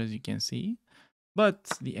computer, as you can see. But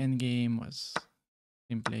the endgame was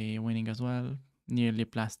simply winning as well, nearly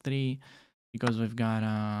 +3, because we've got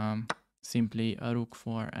simply a rook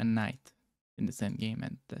for a knight in this endgame,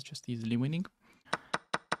 and that's just easily winning.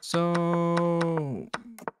 So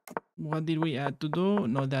what did we add to do?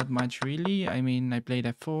 Not that much really. I mean, I played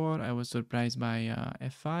f4. I was surprised by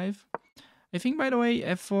f5. I think, by the way,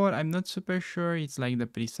 f4, I'm not super sure it's like the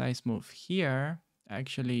precise move here. I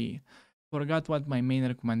actually forgot what my main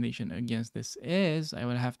recommendation against this is. I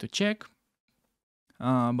will have to check.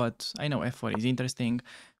 But I know f4 is interesting.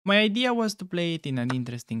 My idea was to play it in an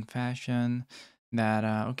interesting fashion. That,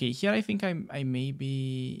 okay, here I think I may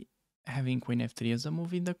be having queen f3 as a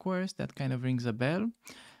move in the course. That kind of rings a bell.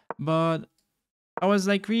 But I was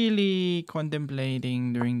like really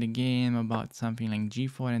contemplating during the game about something like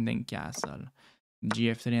g4 and then castle,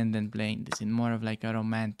 gf3 and then playing this in more of like a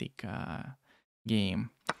romantic game.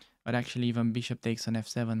 But actually even bishop takes on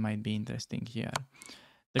f7 might be interesting here.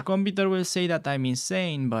 The computer will say that I'm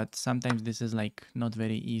insane, but sometimes this is like not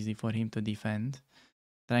very easy for him to defend.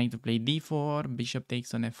 Trying to play d4, bishop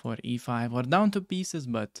takes on f4, e5, or down 2 pieces,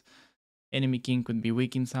 but enemy king could be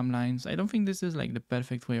weak in some lines. I don't think this is like the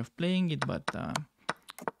perfect way of playing it, but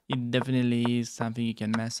it definitely is something you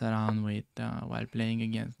can mess around with while playing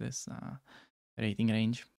against this rating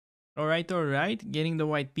range. Alright, getting the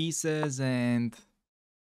white pieces and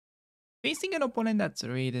facing an opponent that's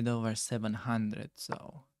rated over 700,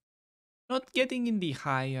 so not getting in the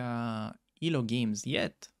high elo games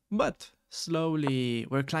yet, but slowly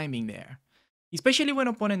we're climbing there, especially when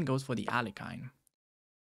opponent goes for the Alekhine.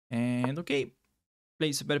 And okay,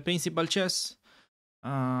 play super principal chess,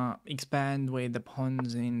 expand with the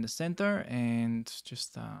pawns in the center, and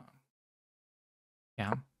just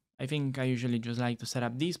yeah, I think I usually just like to set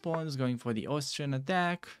up these pawns, going for the Austrian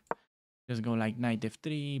attack. Just go like knight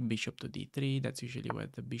f3, bishop to d3. That's usually where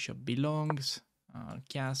the bishop belongs.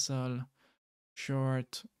 Castle,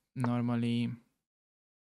 short, normally.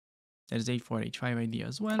 There's a4, h5 idea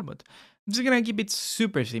as well, but I'm just gonna keep it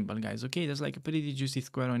super simple, guys, okay? There's like a pretty juicy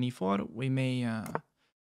square on e4. We may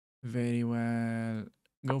very well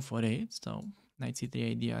go for it. So knight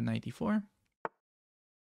c3 idea, knight e4.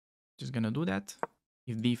 Just gonna do that.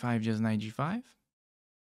 If b5, just knight g5.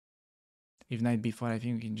 If knight b4, I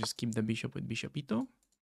think we can just keep the bishop with bishop e2.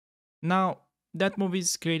 Now, that move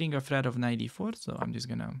is creating a threat of knight e4, so I'm just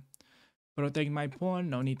gonna protect my pawn.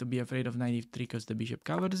 No need to be afraid of knight e3 because the bishop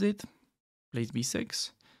covers it. Plays b6.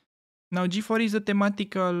 Now g4 is a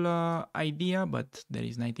thematical idea, but there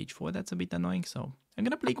is knight h4. That's a bit annoying, so I'm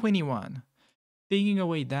gonna play queen e1, taking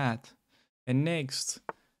away that. And next,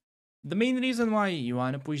 the main reason why you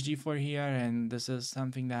want to push g4 here, and this is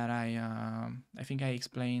something that I think I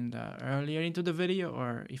explained earlier into the video,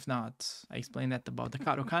 or if not, I explained that about the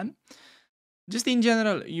Caro-Kann. Just in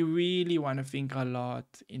general, you really want to think a lot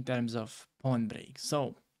in terms of pawn breaks.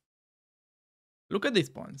 So look at these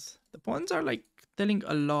pawns. The pawns are like telling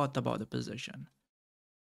a lot about the position.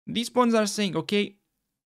 These pawns are saying, okay,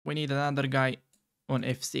 we need another guy on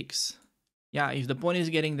f6. Yeah, if the pawn is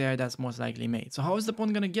getting there, that's most likely mate. So how is the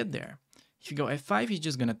pawn going to get there? If you go f5, he's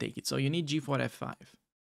just going to take it. So you need g4, f5.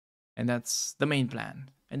 And that's the main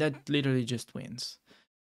plan. And that literally just wins.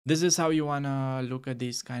 This is how you want to look at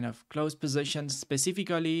these kind of close positions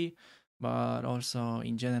specifically, but also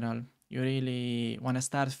in general. You really want to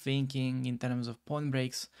start thinking in terms of pawn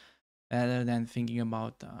breaks rather than thinking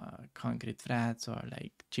about concrete threats or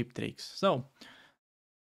like cheap tricks. So,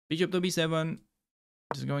 bishop to b7,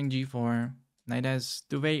 just going g4. Knight has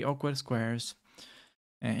two very awkward squares.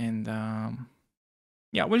 And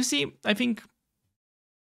yeah, we'll see. I think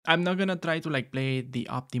I'm not going to try to like play it the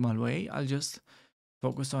optimal way. I'll just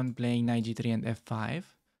focus on playing knight g3 and f5,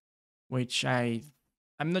 which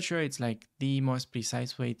I'm not sure it's like the most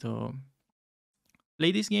precise way to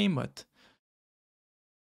play this game, but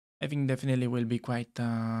I think definitely will be quite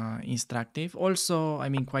instructive. Also, I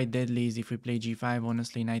mean, quite deadly is if we play g5,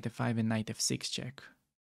 honestly, knight f5 and knight f6 check.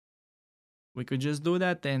 We could just do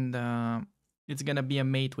that and it's gonna be a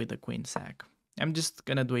mate with a queen sack. I'm just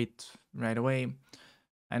gonna do it right away.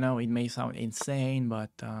 I know it may sound insane,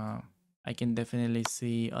 but I can definitely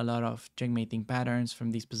see a lot of checkmating patterns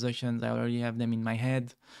from these positions. I already have them in my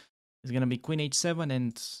head. It's gonna be queen h7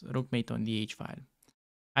 and rook mate on the h file.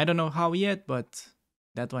 I don't know how yet, but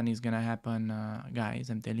that one is gonna happen, guys.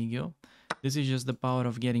 I'm telling you. This is just the power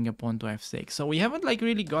of getting a pawn to f6. So we haven't like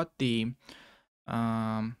really got the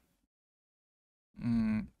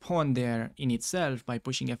pawn there in itself by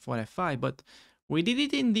pushing f4, f5, but we did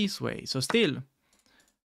it in this way. So still,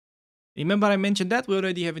 remember I mentioned that we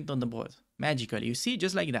already have it on the board magically. You see,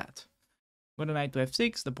 just like that. Go to knight to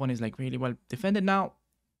f6. The pawn is like really well defended. Now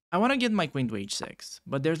I want to get my queen to h6,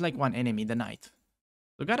 but there's like one enemy, the knight.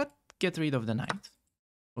 So gotta get rid of the knight.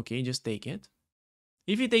 Okay, just take it.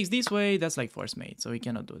 If he takes this way, that's like force mate, so he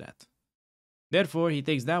cannot do that. Therefore, he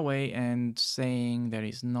takes that way and saying there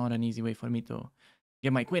is not an easy way for me to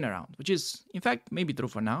get my queen around, which is, in fact, maybe true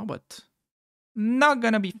for now, but not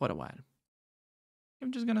gonna be for a while.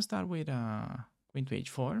 I'm just gonna start with queen to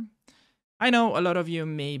h4. I know a lot of you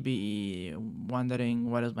may be wondering,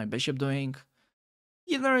 what is my bishop doing?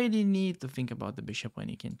 You don't really need to think about the bishop when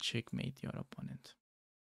you can checkmate your opponent.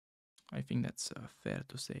 I think that's fair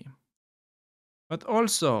to say. But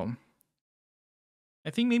also, I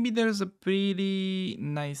think maybe there's a pretty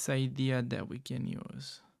nice idea that we can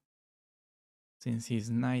use, since his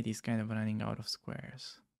knight is kind of running out of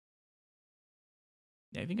squares.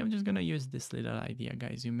 Yeah, I think I'm just gonna use this little idea,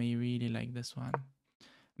 guys. You may really like this one.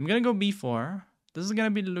 I'm gonna go b4. This is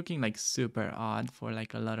gonna be looking like super odd for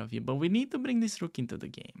like a lot of you, but we need to bring this rook into the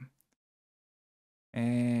game.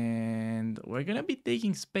 And we're gonna be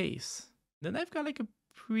taking space. Then I've got like a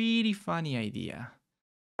pretty funny idea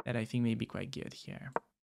that I think may be quite good here.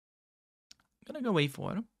 I'm gonna go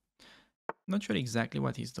a4. Not sure exactly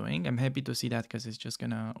what he's doing. I'm happy to see that because it's just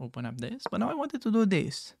gonna open up this. But now I wanted to do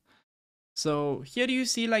this. So here you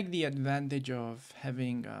see like the advantage of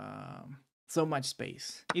having so much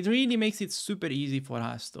space. It really makes it super easy for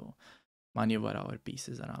us to maneuver our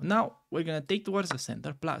pieces around. Now we're gonna take towards the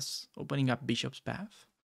center, plus opening up bishop's path.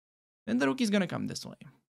 Then the rook is gonna come this way.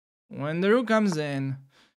 When the rook comes in,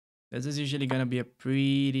 this is usually gonna be a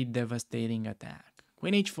pretty devastating attack.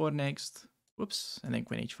 Queen h4 next. Whoops, and then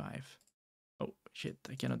queen h5. Oh shit,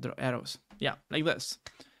 I cannot draw arrows. Yeah, like this.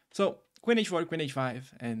 So queen h4, queen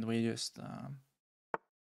h5, and we just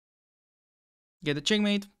get a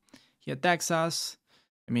checkmate. He attacks us.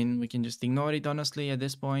 I mean, we can just ignore it, honestly, at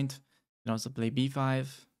this point. We can also play b5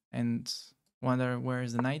 and wonder where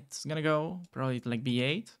is the knight gonna go. Probably to like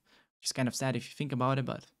b8, which is kind of sad if you think about it,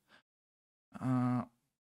 but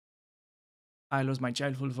I lost my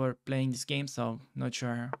childhood for playing this game, so not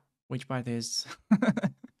sure which part is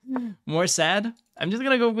more sad. I'm just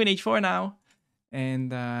gonna go queen h4 now,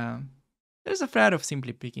 and there's a threat of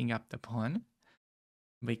simply picking up the pawn.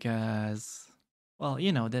 because, well,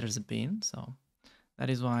 there's a pin, so that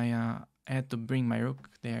is why I had to bring my rook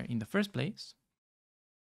there in the first place.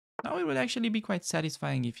 Now it would actually be quite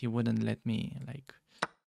satisfying if he wouldn't let me like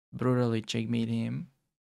brutally checkmate him.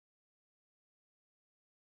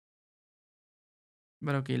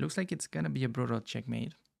 But okay, looks like it's gonna be a brutal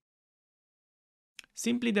checkmate.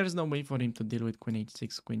 Simply, there's no way for him to deal with queen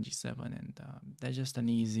h6, queen g7, and that's just an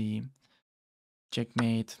easy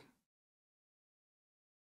checkmate.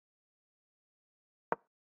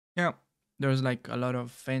 Yeah, there's like a lot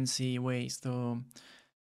of fancy ways to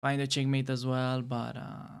find a checkmate as well, but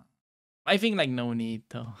I think like no need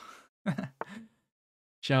to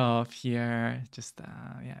show off here. Just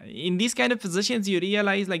yeah, in these kind of positions, you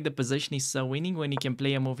realize like the position is so winning when you can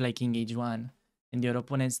play a move like king h1, and your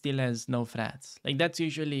opponent still has no threats. Like that's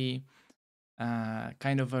usually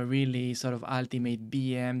kind of a really sort of ultimate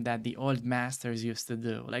BM that the old masters used to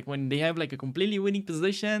do. Like when they have like a completely winning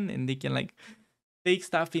position and they can like take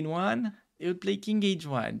stuff in one, they would play king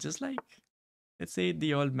h1, just like, let's say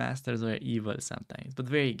the old masters were evil sometimes, but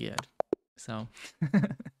very good. So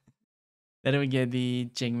then we get the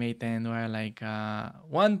checkmate, and we're like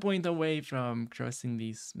 1 point away from crossing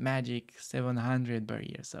this magic 700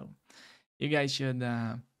 barrier. So you guys should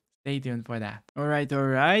stay tuned for that. All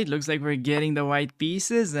right. Looks like we're getting the white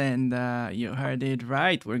pieces, and you heard it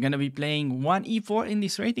right. We're gonna be playing 1e4 in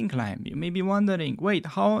this rating climb. You may be wondering, wait,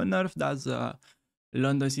 how on earth does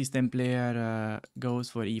London system player goes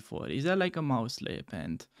for e4? Is that like a mouse slip?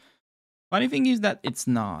 And funny thing is that it's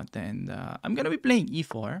not. And I'm gonna be playing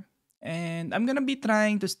e4, and I'm gonna be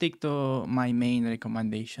trying to stick to my main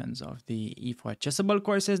recommendations of the e4 chessable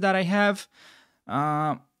courses that I have.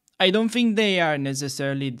 Uh, I don't think they are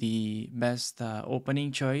necessarily the best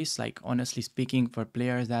opening choice, like honestly speaking, for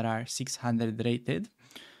players that are 600 rated.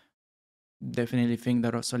 Definitely think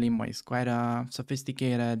the Rossolimo is quite a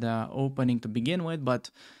sophisticated opening to begin with, but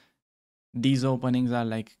these openings are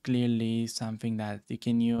like clearly something that you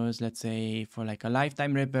can use, let's say, for like a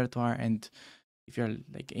lifetime repertoire. And if you're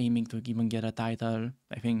like aiming to even get a title,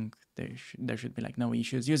 I think there should be like no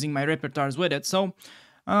issues using my repertoires with it. So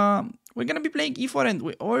we're gonna be playing e4, and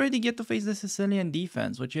we already get to face the Sicilian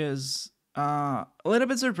defense, which is a little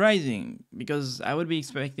bit surprising because I would be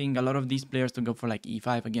expecting a lot of these players to go for like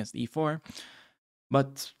e5 against e4.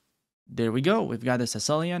 But there we go. We've got the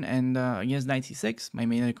Sicilian, and against knight c6, my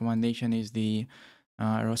main recommendation is the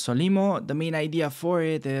Rossolimo. The main idea for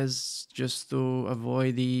it is just to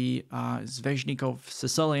avoid the Sveshnikov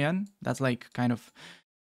Sicilian. That's like kind of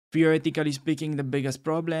theoretically speaking the biggest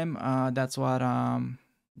problem. That's what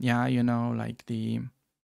yeah, like the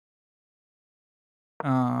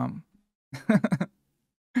um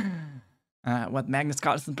what Magnus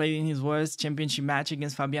Carlsen played in his worst championship match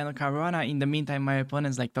against Fabiano Caruana. In the meantime, my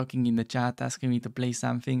opponent's like talking in the chat, asking me to play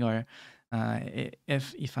something, or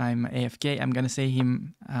if I'm AFK, I'm gonna say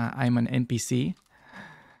I'm an NPC,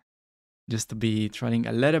 just to be trolling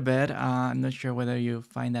a little bit. I'm not sure whether you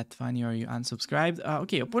find that funny or you unsubscribed.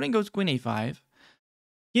 Okay, opponent goes queen a5,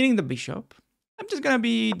 hitting the bishop. I'm just gonna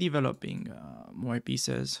be developing more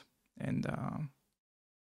pieces, and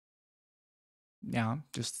yeah,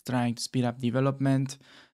 just trying to speed up development.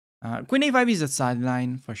 Queen a5 is a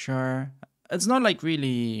sideline for sure. It's not like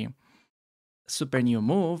really super new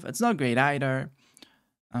move. It's not great either.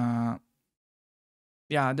 Yeah,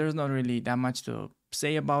 there's not really that much to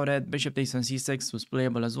say about it. Bishop takes on c6 was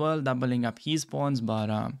playable as well, doubling up his pawns, but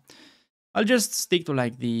I'll just stick to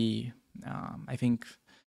like the I think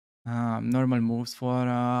normal moves for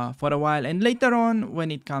a while, and later on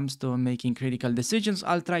when it comes to making critical decisions,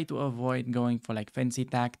 I'll try to avoid going for like fancy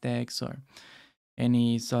tactics or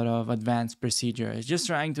any sort of advanced procedures. Just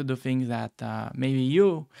trying to do things that maybe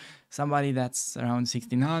somebody that's around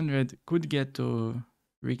 1600, could get to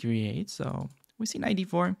recreate. So we see knight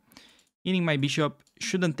d4, hitting my bishop.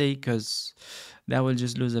 Shouldn't take because that will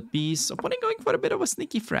just lose a piece. Opponent going for a bit of a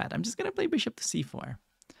sneaky threat. I'm just gonna play bishop to c4.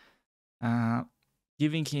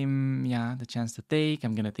 Giving him, yeah, the chance to take.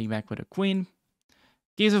 I'm gonna take back with a queen.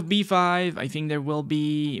 Case of b5, I think there will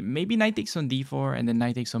be maybe knight takes on d4 and then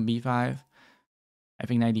knight takes on b5. I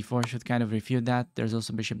think knight d4 should kind of refute that. There's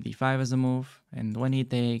also bishop d5 as a move. And when he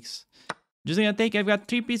takes, just gonna take. I've got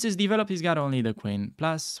 3 pieces developed. He's got only the queen.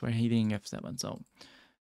 Plus, we're hitting f7. So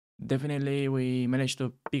definitely we managed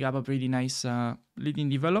to pick up a pretty nice leading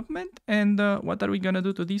development. And what are we gonna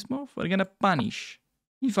do to this move? We're gonna punish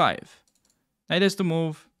e5. Knight has to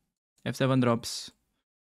move. f7 drops.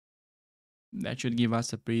 That should give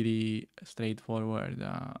us a pretty straightforward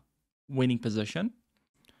winning position,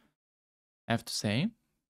 I have to say.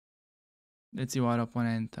 Let's see what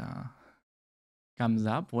opponent comes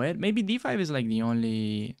up with. Maybe d5 is like the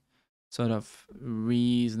only sort of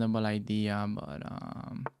reasonable idea, but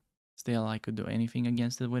still I could do anything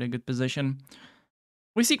against it with a good position.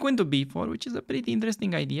 We see queen to b4, which is a pretty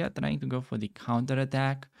interesting idea, trying to go for the counter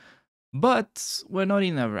attack. But we're not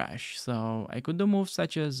in a rush, so I could do moves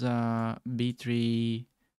such as b3,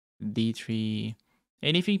 d3,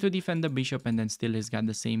 anything to defend the bishop, and then still he's got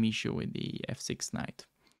the same issue with the f6 knight.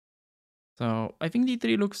 So I think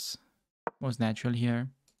d3 looks most natural here.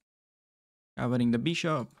 Covering the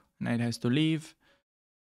bishop, knight has to leave.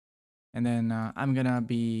 And then I'm gonna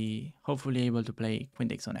be hopefully able to play queen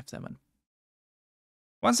takes on f7.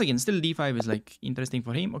 Once again, still d5 is like interesting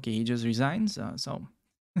for him. Okay, he just resigns, so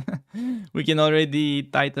we can already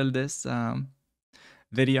title this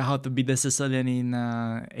video how to beat the Sicilian in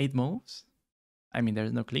 8 moves. I mean,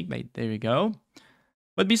 there's no clickbait. There you go.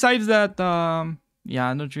 But besides that,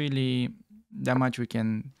 yeah, not really that much we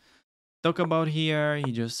can talk about here.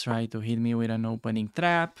 He just tried to hit me with an opening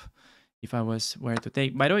trap. If I was where to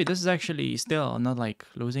take. By the way, this is actually still not like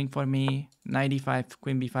losing for me. Knight e5,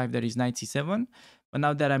 queen b5, there is knight c7. But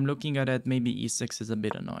now that I'm looking at it, maybe e6 is a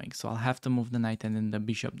bit annoying. So I'll have to move the knight and then the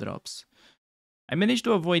bishop drops. I managed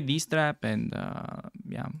to avoid this trap and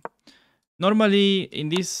yeah. Normally in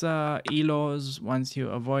these elos, once you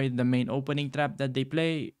avoid the main opening trap that they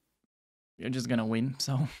play, you're just gonna win.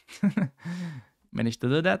 So managed to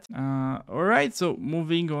do that. Alright, so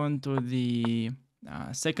moving on to the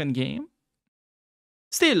second game.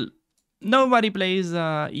 Still, nobody plays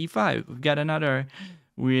e5. We've got another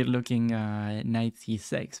weird looking knight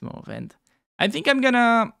c6 move, and I think I'm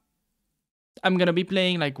gonna be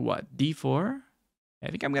playing like what, d4? I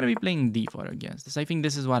think I'm gonna be playing d4 against this. I think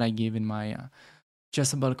this is what I give in my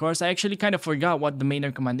chessable course. I actually kind of forgot what the main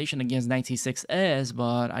recommendation against knight c6 is,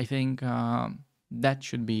 but I think that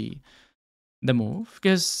should be the move,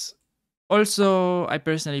 because also, I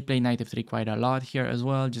personally play knight f3 quite a lot here as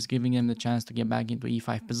well, just giving them the chance to get back into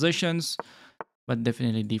e5 positions. But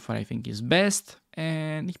definitely d4 I think is best.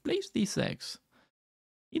 And he plays d6.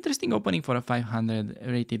 Interesting opening for a 500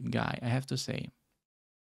 rated guy, I have to say.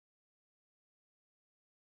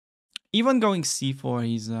 Even going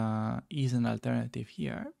c4 is an alternative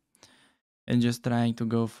here. And just trying to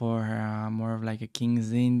go for more of like a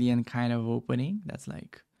King's Indian kind of opening. That's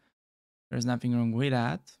like, there's nothing wrong with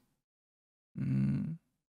that.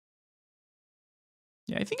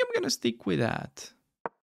 Yeah, I think I'm gonna stick with that.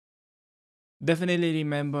 Definitely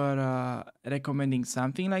remember recommending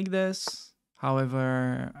something like this.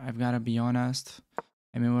 However, I've gotta be honest,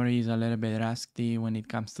 my memory is a little bit rusty when it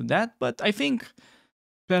comes to that, but I think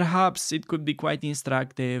perhaps it could be quite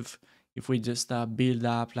instructive if we just build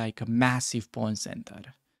up like a massive pawn center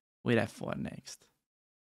with f4 next,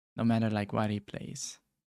 no matter like what he plays.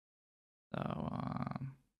 So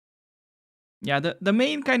yeah, the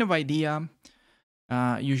main kind of idea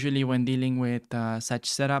usually when dealing with such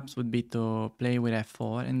setups would be to play with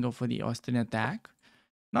f4 and go for the Austrian attack.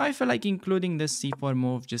 Now I feel like including this c4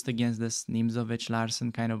 move just against this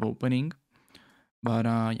Nimzovich-Larsen kind of opening. But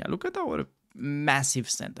yeah, look at our massive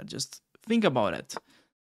center. Just think about it.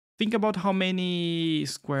 Think about how many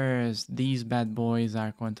squares these bad boys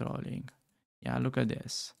are controlling. Yeah, look at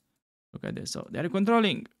this. Look at this. So they're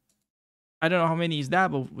controlling, I don't know how many is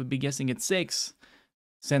that, but we'd be guessing it's 6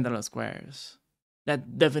 central squares.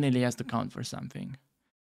 That definitely has to count for something.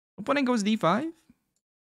 Opponent goes d5.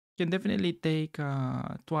 Can definitely take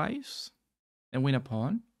twice and win a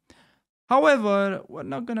pawn. However, we're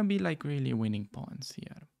not gonna be like really winning pawns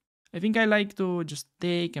here. I think I like to just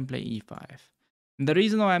take and play e5. And the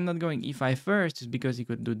reason why I'm not going e5 first is because he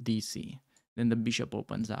could do dc. Then the bishop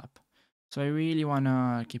opens up. So I really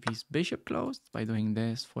wanna keep his bishop closed by doing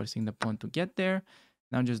this, forcing the pawn to get there.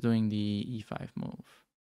 Now just doing the e5 move.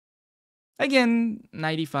 Again,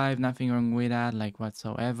 knight e5, nothing wrong with that, like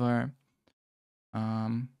whatsoever.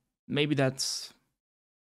 Maybe that's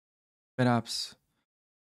perhaps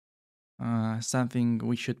something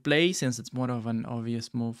we should play, since it's more of an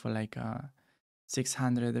obvious move for like a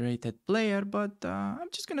 600 rated player, but I'm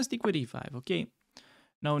just gonna stick with e5, okay?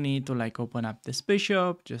 No need to like open up this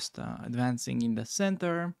bishop, just advancing in the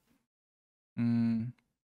center.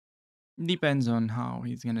 Depends on how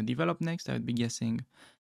he's gonna develop next. I would be guessing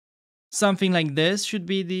something like this should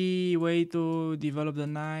be the way to develop the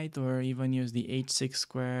knight, or even use the h6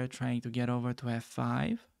 square trying to get over to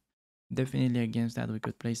f5. Definitely against that, we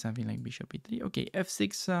could play something like bishop e3. Okay,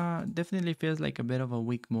 f6 definitely feels like a bit of a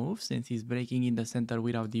weak move, since he's breaking in the center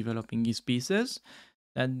without developing his pieces.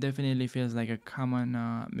 That definitely feels like a common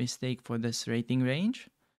mistake for this rating range.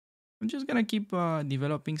 I'm just gonna keep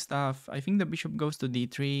developing stuff. I think the bishop goes to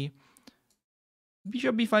d3.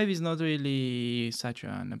 Bishop b5 is not really such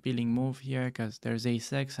an appealing move here because there's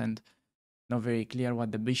a6 and not very clear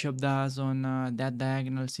what the bishop does on that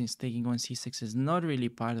diagonal, since taking on c6 is not really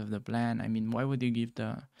part of the plan. I mean, why would you give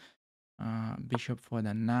the bishop for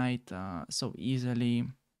the knight so easily?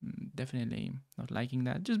 Definitely not liking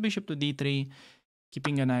that. Just bishop to d3,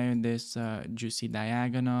 keeping an eye on this juicy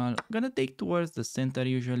diagonal. Gonna take towards the center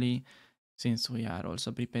usually, since we are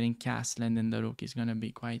also preparing castle, and then the rook is gonna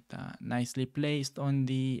be quite nicely placed on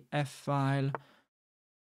the f file.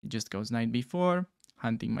 It just goes knight b4,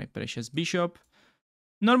 hunting my precious bishop.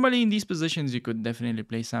 Normally in these positions you could definitely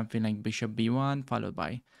play something like bishop b1 followed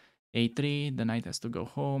by a3, the knight has to go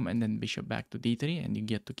home, and then bishop back to d3, and you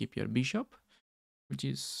get to keep your bishop, which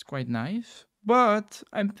is quite nice. But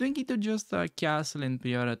I'm thinking to just castle and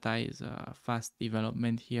prioritize fast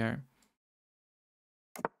development here.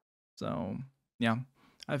 So yeah,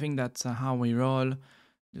 I think that's how we roll.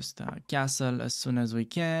 Just castle as soon as we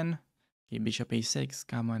can. Okay, bishop a6,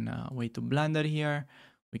 common way to blunder here.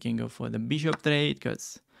 We can go for the bishop trade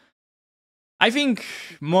because I think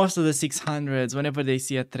most of the 600s, whenever they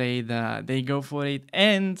see a trade, they go for it.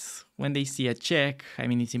 And when they see a check, I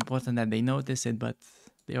mean, it's important that they notice it, but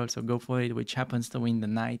they also go for it, which happens to win the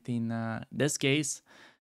knight in this case.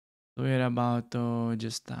 So we're about to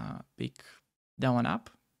just pick that one up.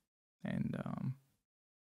 And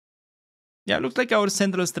yeah, looks like our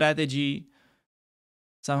central strategy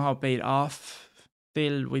somehow paid off.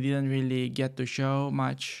 Still, we didn't really get to show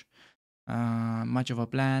much of a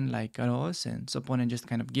plan like Rose, and so opponent just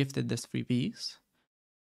kind of gifted this free piece.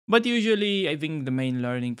 But usually, I think the main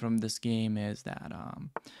learning from this game is that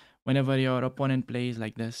whenever your opponent plays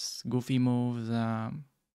like this goofy moves,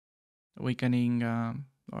 weakening,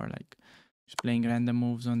 or like just playing random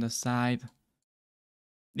moves on the side,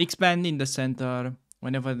 expand in the center,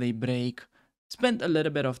 whenever they break, spend a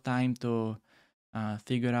little bit of time to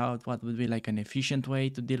figure out what would be like an efficient way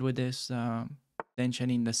to deal with this tension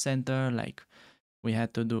in the center, like we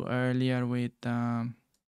had to do earlier with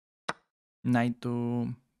knight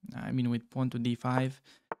to, I mean, with pawn to d5.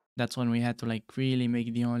 That's when we had to like really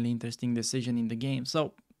make the only interesting decision in the game.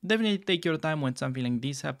 So definitely take your time when something like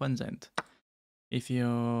this happens, and if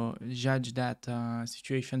you judge that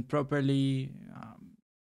situation properly,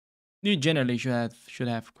 you generally should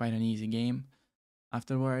have quite an easy game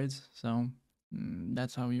afterwards. So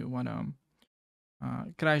that's how you want to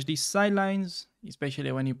crash these sidelines,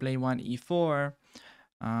 especially when you play one e4.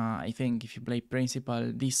 I think if you play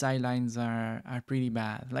principal, these sidelines are pretty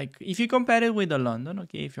bad. Like if you compare it with the London,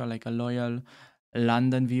 okay, if you're like a loyal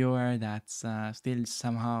London viewer that's still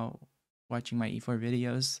somehow watching my e4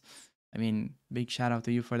 videos, I mean, big shout out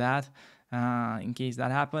to you for that. In case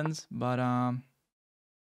that happens, but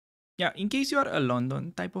yeah, in case you are a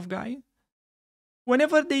London type of guy,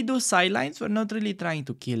 whenever they do sidelines, we're not really trying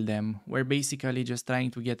to kill them. We're basically just trying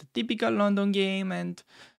to get a typical London game and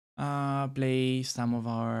play some of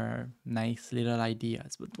our nice little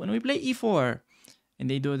ideas. But when we play e4 and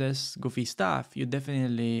they do this goofy stuff, you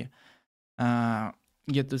definitely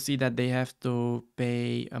get to see that they have to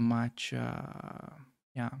pay a much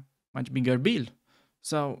bigger bill.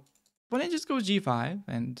 So opponent just goes g5,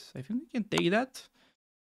 and I think we can take that,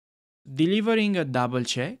 delivering a double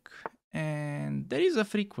check, and there is a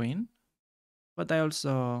free queen, but I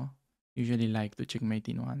also usually like to checkmate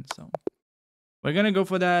in one, so we're gonna go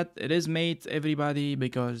for that. It is mate, everybody,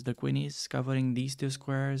 because the queen is covering these two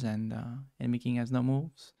squares, and enemy king has no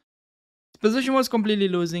moves. His position was completely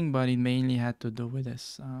losing, but it mainly had to do with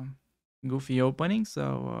this goofy opening.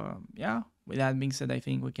 So yeah, with that being said, I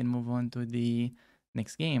think we can move on to the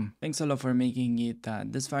next game. Thanks a lot for making it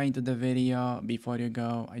this far into the video. Before you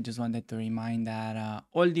go, I just wanted to remind that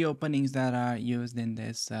all the openings that are used in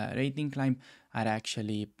this rating climb are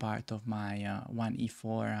actually part of my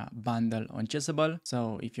 1e4 bundle on Chessable.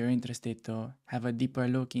 So if you're interested to have a deeper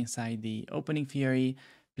look inside the opening theory,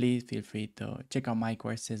 please feel free to check out my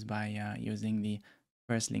courses by using the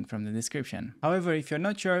first link from the description. However, if you're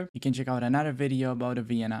not sure, you can check out another video about a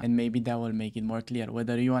Vienna, and maybe that will make it more clear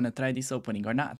whether you want to try this opening or not.